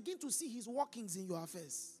 you begin to see His workings in your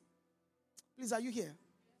affairs. Please, are you here?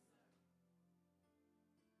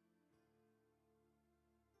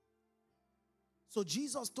 So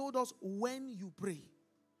Jesus told us when you pray.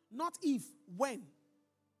 Not if, when.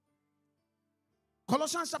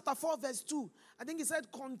 Colossians chapter 4 verse 2. I think he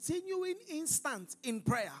said continuing instant in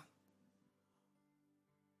prayer.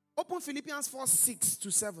 Open Philippians 4, 6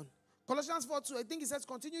 to 7. Colossians 4, 2. I think he says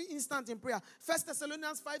continue instant in prayer. 1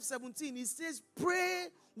 Thessalonians 5, 17. He says pray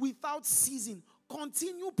without ceasing.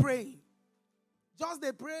 Continue praying. Just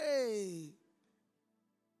they pray.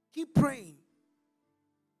 Keep praying.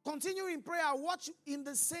 Continue in prayer. Watch in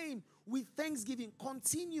the same with thanksgiving.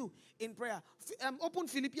 Continue in prayer. Open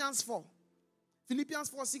Philippians 4. Philippians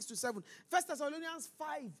 4, 6 to 7. 1 Thessalonians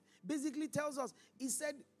 5 basically tells us, he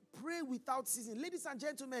said, pray without ceasing. Ladies and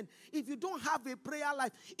gentlemen, if you don't have a prayer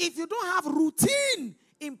life, if you don't have routine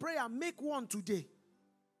in prayer, make one today.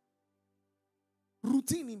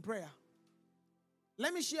 Routine in prayer.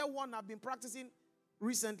 Let me share one I've been practicing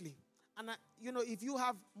recently. And, if you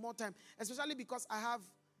have more time, especially because I have,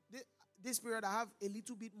 this period, I have a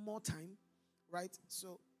little bit more time, right?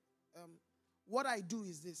 So, what I do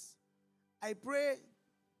is this. I pray.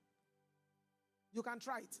 You can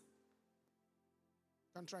try it.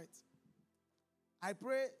 You can try it. I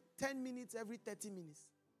pray 10 minutes every 30 minutes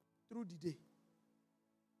through the day.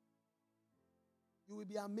 You will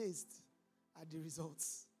be amazed at the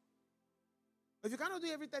results. If you cannot do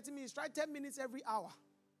every 30 minutes, try 10 minutes every hour.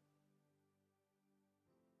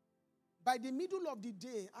 By the middle of the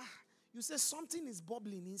day, you say something is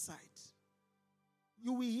bubbling inside.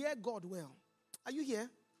 You will hear God well. Are you here?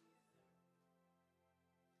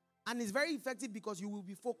 And it's very effective because you will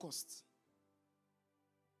be focused.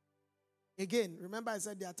 Again, remember I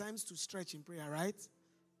said there are times to stretch in prayer, right?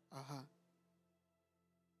 I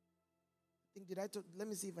think, let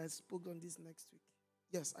me see if I spoke on this next week.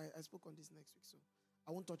 Yes, I spoke on this next week, so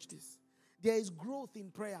I won't touch this. There is growth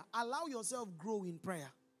in prayer. Allow yourself grow in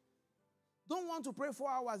prayer. Don't want to pray 4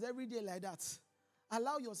 hours every day like that.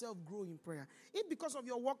 Allow yourself grow in prayer. If because of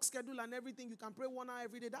your work schedule and everything, you can pray 1 hour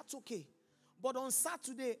every day, that's okay. But on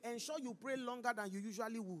Saturday, ensure you pray longer than you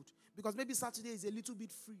usually would. Because maybe Saturday is a little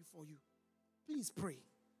bit free for you. Please pray.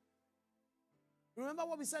 Remember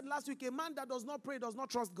what we said last week? A man that does not pray does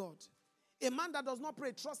not trust God. A man that does not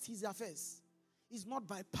pray trusts his affairs. It's not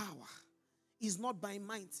by power. It's not by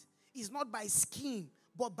might. It's not by scheme.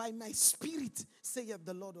 But by my spirit, saith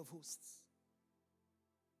the Lord of hosts.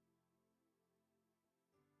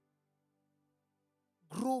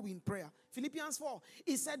 Grow in prayer. Philippians 4,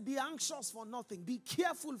 he said, be anxious for nothing, be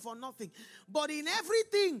careful for nothing, but in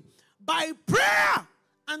everything, by prayer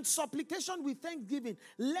and supplication with thanksgiving,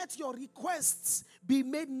 let your requests be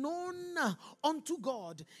made known unto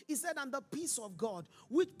God. He said, and the peace of God,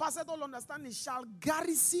 which passeth all understanding, shall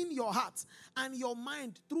garrison your heart and your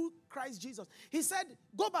mind through Christ Jesus. He said,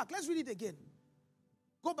 go back, let's read it again.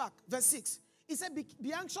 Go back, verse 6. He said,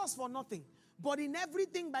 be anxious for nothing, but in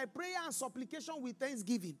everything by prayer and supplication with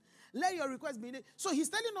thanksgiving, let your requests be made. So he's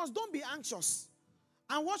telling us, don't be anxious.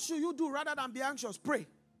 And what should you do rather than be anxious? Pray.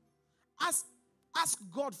 Ask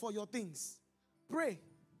God for your things. Pray.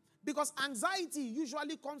 Because anxiety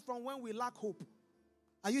usually comes from when we lack hope.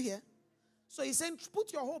 Are you here? So he's saying,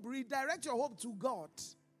 put your hope, redirect your hope to God.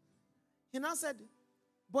 He now said,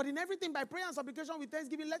 but in everything by prayer and supplication with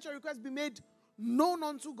thanksgiving, let your requests be made known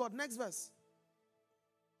unto God. Next verse.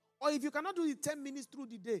 Or if you cannot do it 10 minutes through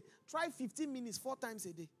the day, try 15 minutes 4 times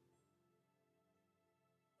a day.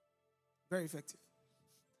 Very effective.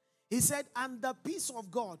 He said, and the peace of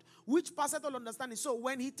God, which passeth all understanding. So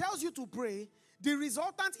when he tells you to pray, the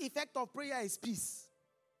resultant effect of prayer is peace.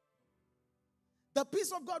 The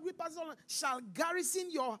peace of God, which passes all shall garrison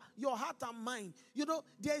your heart and mind.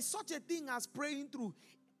 There is such a thing as praying through.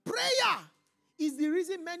 Prayer is the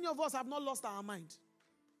reason many of us have not lost our mind.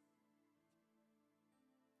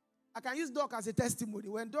 I can use Doc as a testimony.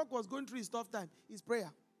 When Doc was going through his tough time, his prayer.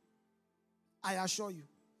 I assure you.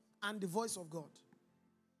 And the voice of God.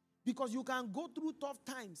 Because you can go through tough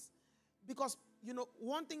times. Because,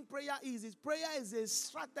 one thing prayer is a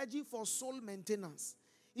strategy for soul maintenance.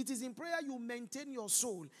 It is in prayer you maintain your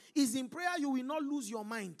soul. It's in prayer you will not lose your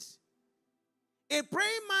mind. A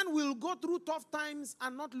praying man will go through tough times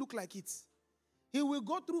and not look like it. He will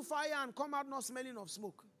go through fire and come out not smelling of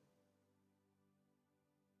smoke.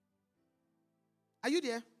 Are you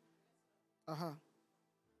there?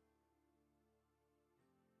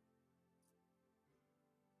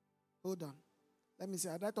 Hold on. Let me see.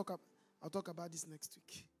 I'll talk about this next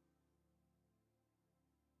week.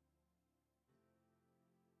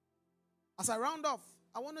 As I round off,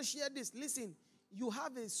 I want to share this. Listen, you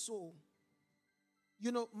have a soul.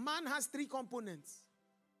 Man has 3 components.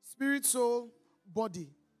 Spirit, soul, body.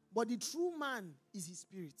 But the true man is his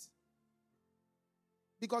spirit.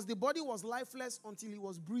 Because the body was lifeless until it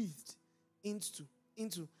was breathed into.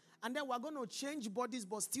 And then we're going to change bodies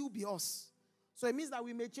but still be us. So it means that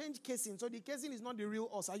we may change casing. So the casing is not the real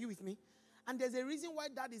us. Are you with me? And there's a reason why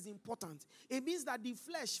that is important. It means that the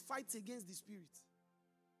flesh fights against the spirit.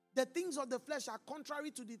 The things of the flesh are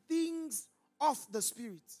contrary to the things of the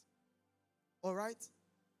spirit. All right?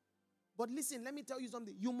 But listen, let me tell you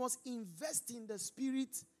something. You must invest in the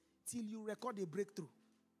spirit till you record a breakthrough.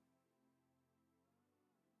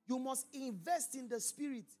 You must invest in the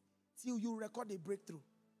spirit till you record a breakthrough.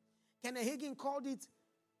 Kenneth Hagin called it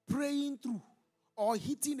praying through or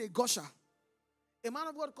hitting a gusher. A man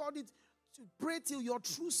of God called it to pray till your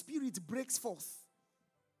true spirit breaks forth.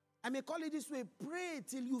 I may call it this way: pray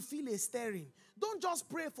till you feel a stirring. Don't just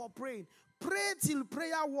pray for praying. Pray till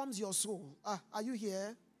prayer warms your soul. Are you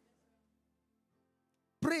here?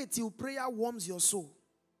 Pray till prayer warms your soul.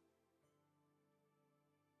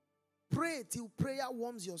 Pray till prayer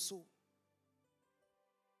warms your soul.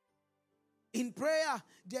 In prayer,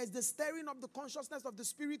 there's the stirring of the consciousness of the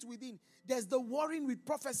spirit within. There's the warring with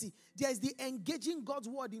prophecy. There's the engaging God's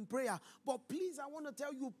word in prayer. But please, I want to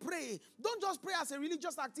tell you, pray. Don't just pray as a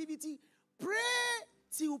religious activity. Pray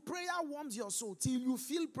till prayer warms your soul, till you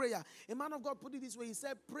feel prayer. A man of God put it this way. He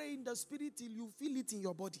said, pray in the spirit till you feel it in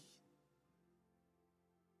your body.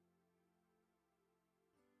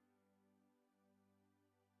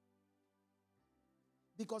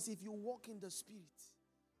 Because if you walk in the spirit,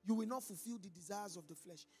 you will not fulfill the desires of the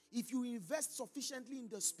flesh. If you invest sufficiently in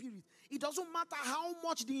the spirit, it doesn't matter how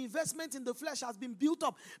much the investment in the flesh has been built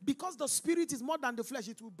up. Because the spirit is more than the flesh,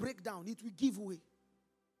 it will break down. It will give way.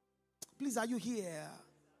 Please, are you here?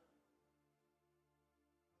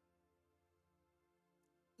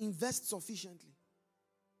 Invest sufficiently.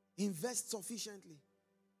 Invest sufficiently.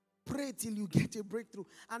 Pray till you get a breakthrough.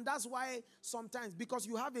 And that's why sometimes, because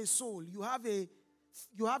you have a soul, you have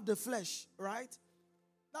the flesh, right?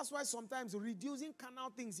 That's why sometimes reducing carnal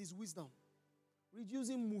things is wisdom.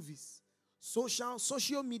 Reducing movies,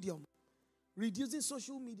 social media, reducing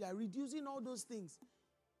social media, reducing all those things.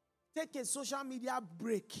 Take a social media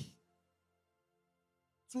break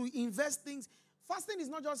to invest things. Fasting is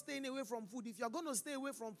not just staying away from food. If you're going to stay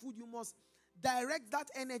away from food, you must direct that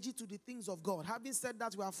energy to the things of God. Having said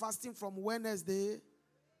that, we are fasting from Wednesday.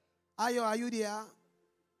 Are you there?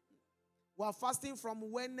 We are fasting from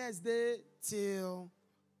Wednesday till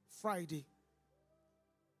Friday.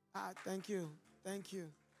 Thank you. Thank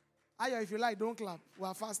you. Ayo, if you like, don't clap. We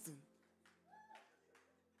are fasting.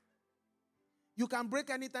 You can break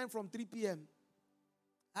anytime from 3 p.m.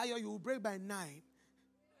 Ayo, you will break by 9.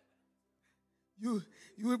 You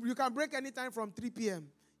can break anytime from 3 p.m.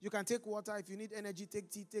 You can take water. If you need energy, take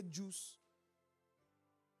tea, take juice.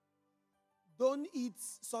 Don't eat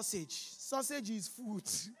sausage. Sausage is food.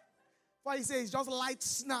 What he says, just light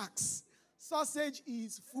snacks. Sausage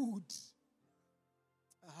is food.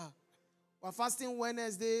 We're fasting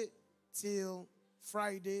Wednesday till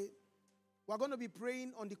Friday. We're going to be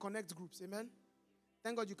praying on the Connect groups. Amen?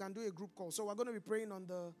 Thank God you can do a group call. So we're going to be praying on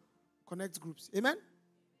the Connect groups. Amen?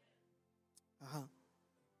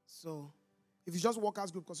 So if you just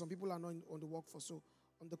workers group, because some people are not on the workforce, so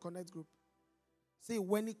on the Connect group. See,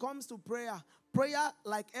 when it comes to prayer,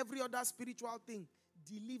 like every other spiritual thing,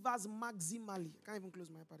 delivers maximally. I can't even close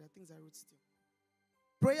my iPad. There are things I wrote still.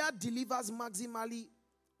 Prayer delivers maximally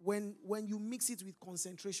when you mix it with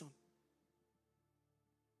concentration.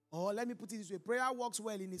 Or let me put it this way. Prayer works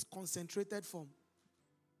well in its concentrated form.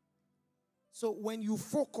 So when you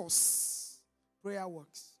focus, prayer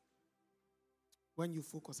works. When you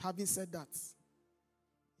focus. Having said that,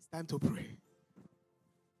 it's time to pray.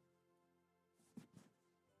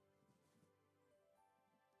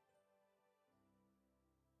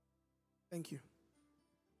 Thank you.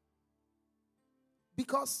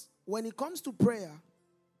 Because when it comes to prayer,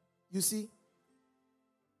 you see,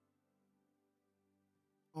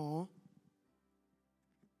 one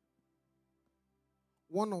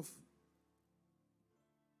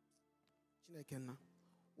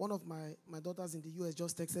of my daughters in the US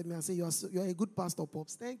just texted me and said, you're a good pastor,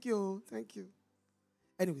 Pops. Thank you. Thank you.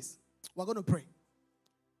 Anyways, we're going to pray.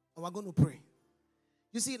 And we're going to pray.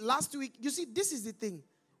 You see, last week, this is the thing.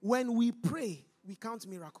 When we pray, we count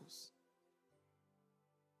miracles.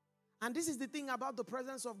 And this is the thing about the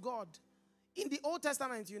presence of God. In the Old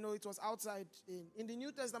Testament, it was outside. In the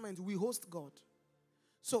New Testament, we host God.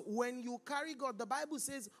 So when you carry God, the Bible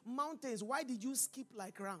says, mountains, why did you skip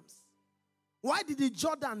like rams? Why did the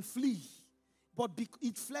Jordan flee? But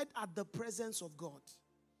it fled at the presence of God.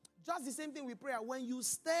 Just the same thing with prayer. When you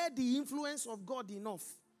stir the influence of God enough,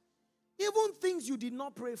 even things you did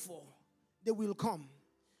not pray for, they will come.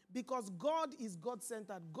 Because God is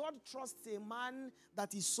God-centered. God trusts a man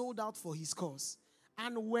that is sold out for his cause.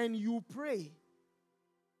 And when you pray,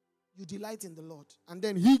 you delight in the Lord. And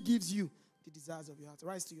then he gives you the desires of your heart.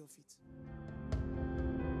 Rise to your feet.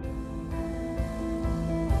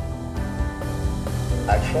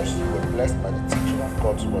 I trust you were blessed by the teaching of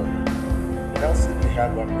God's word. Nelson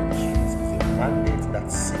Behavior Ministries is a mandate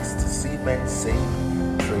that seeks to see men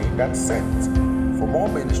saved, trained, and sent. For more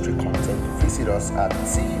ministry content, visit us at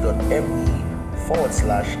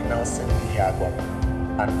t.me/Nelson Behavior.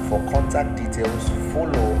 And for contact details,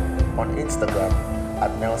 follow on Instagram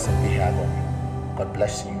at Nelson Behavior. God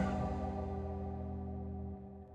bless you.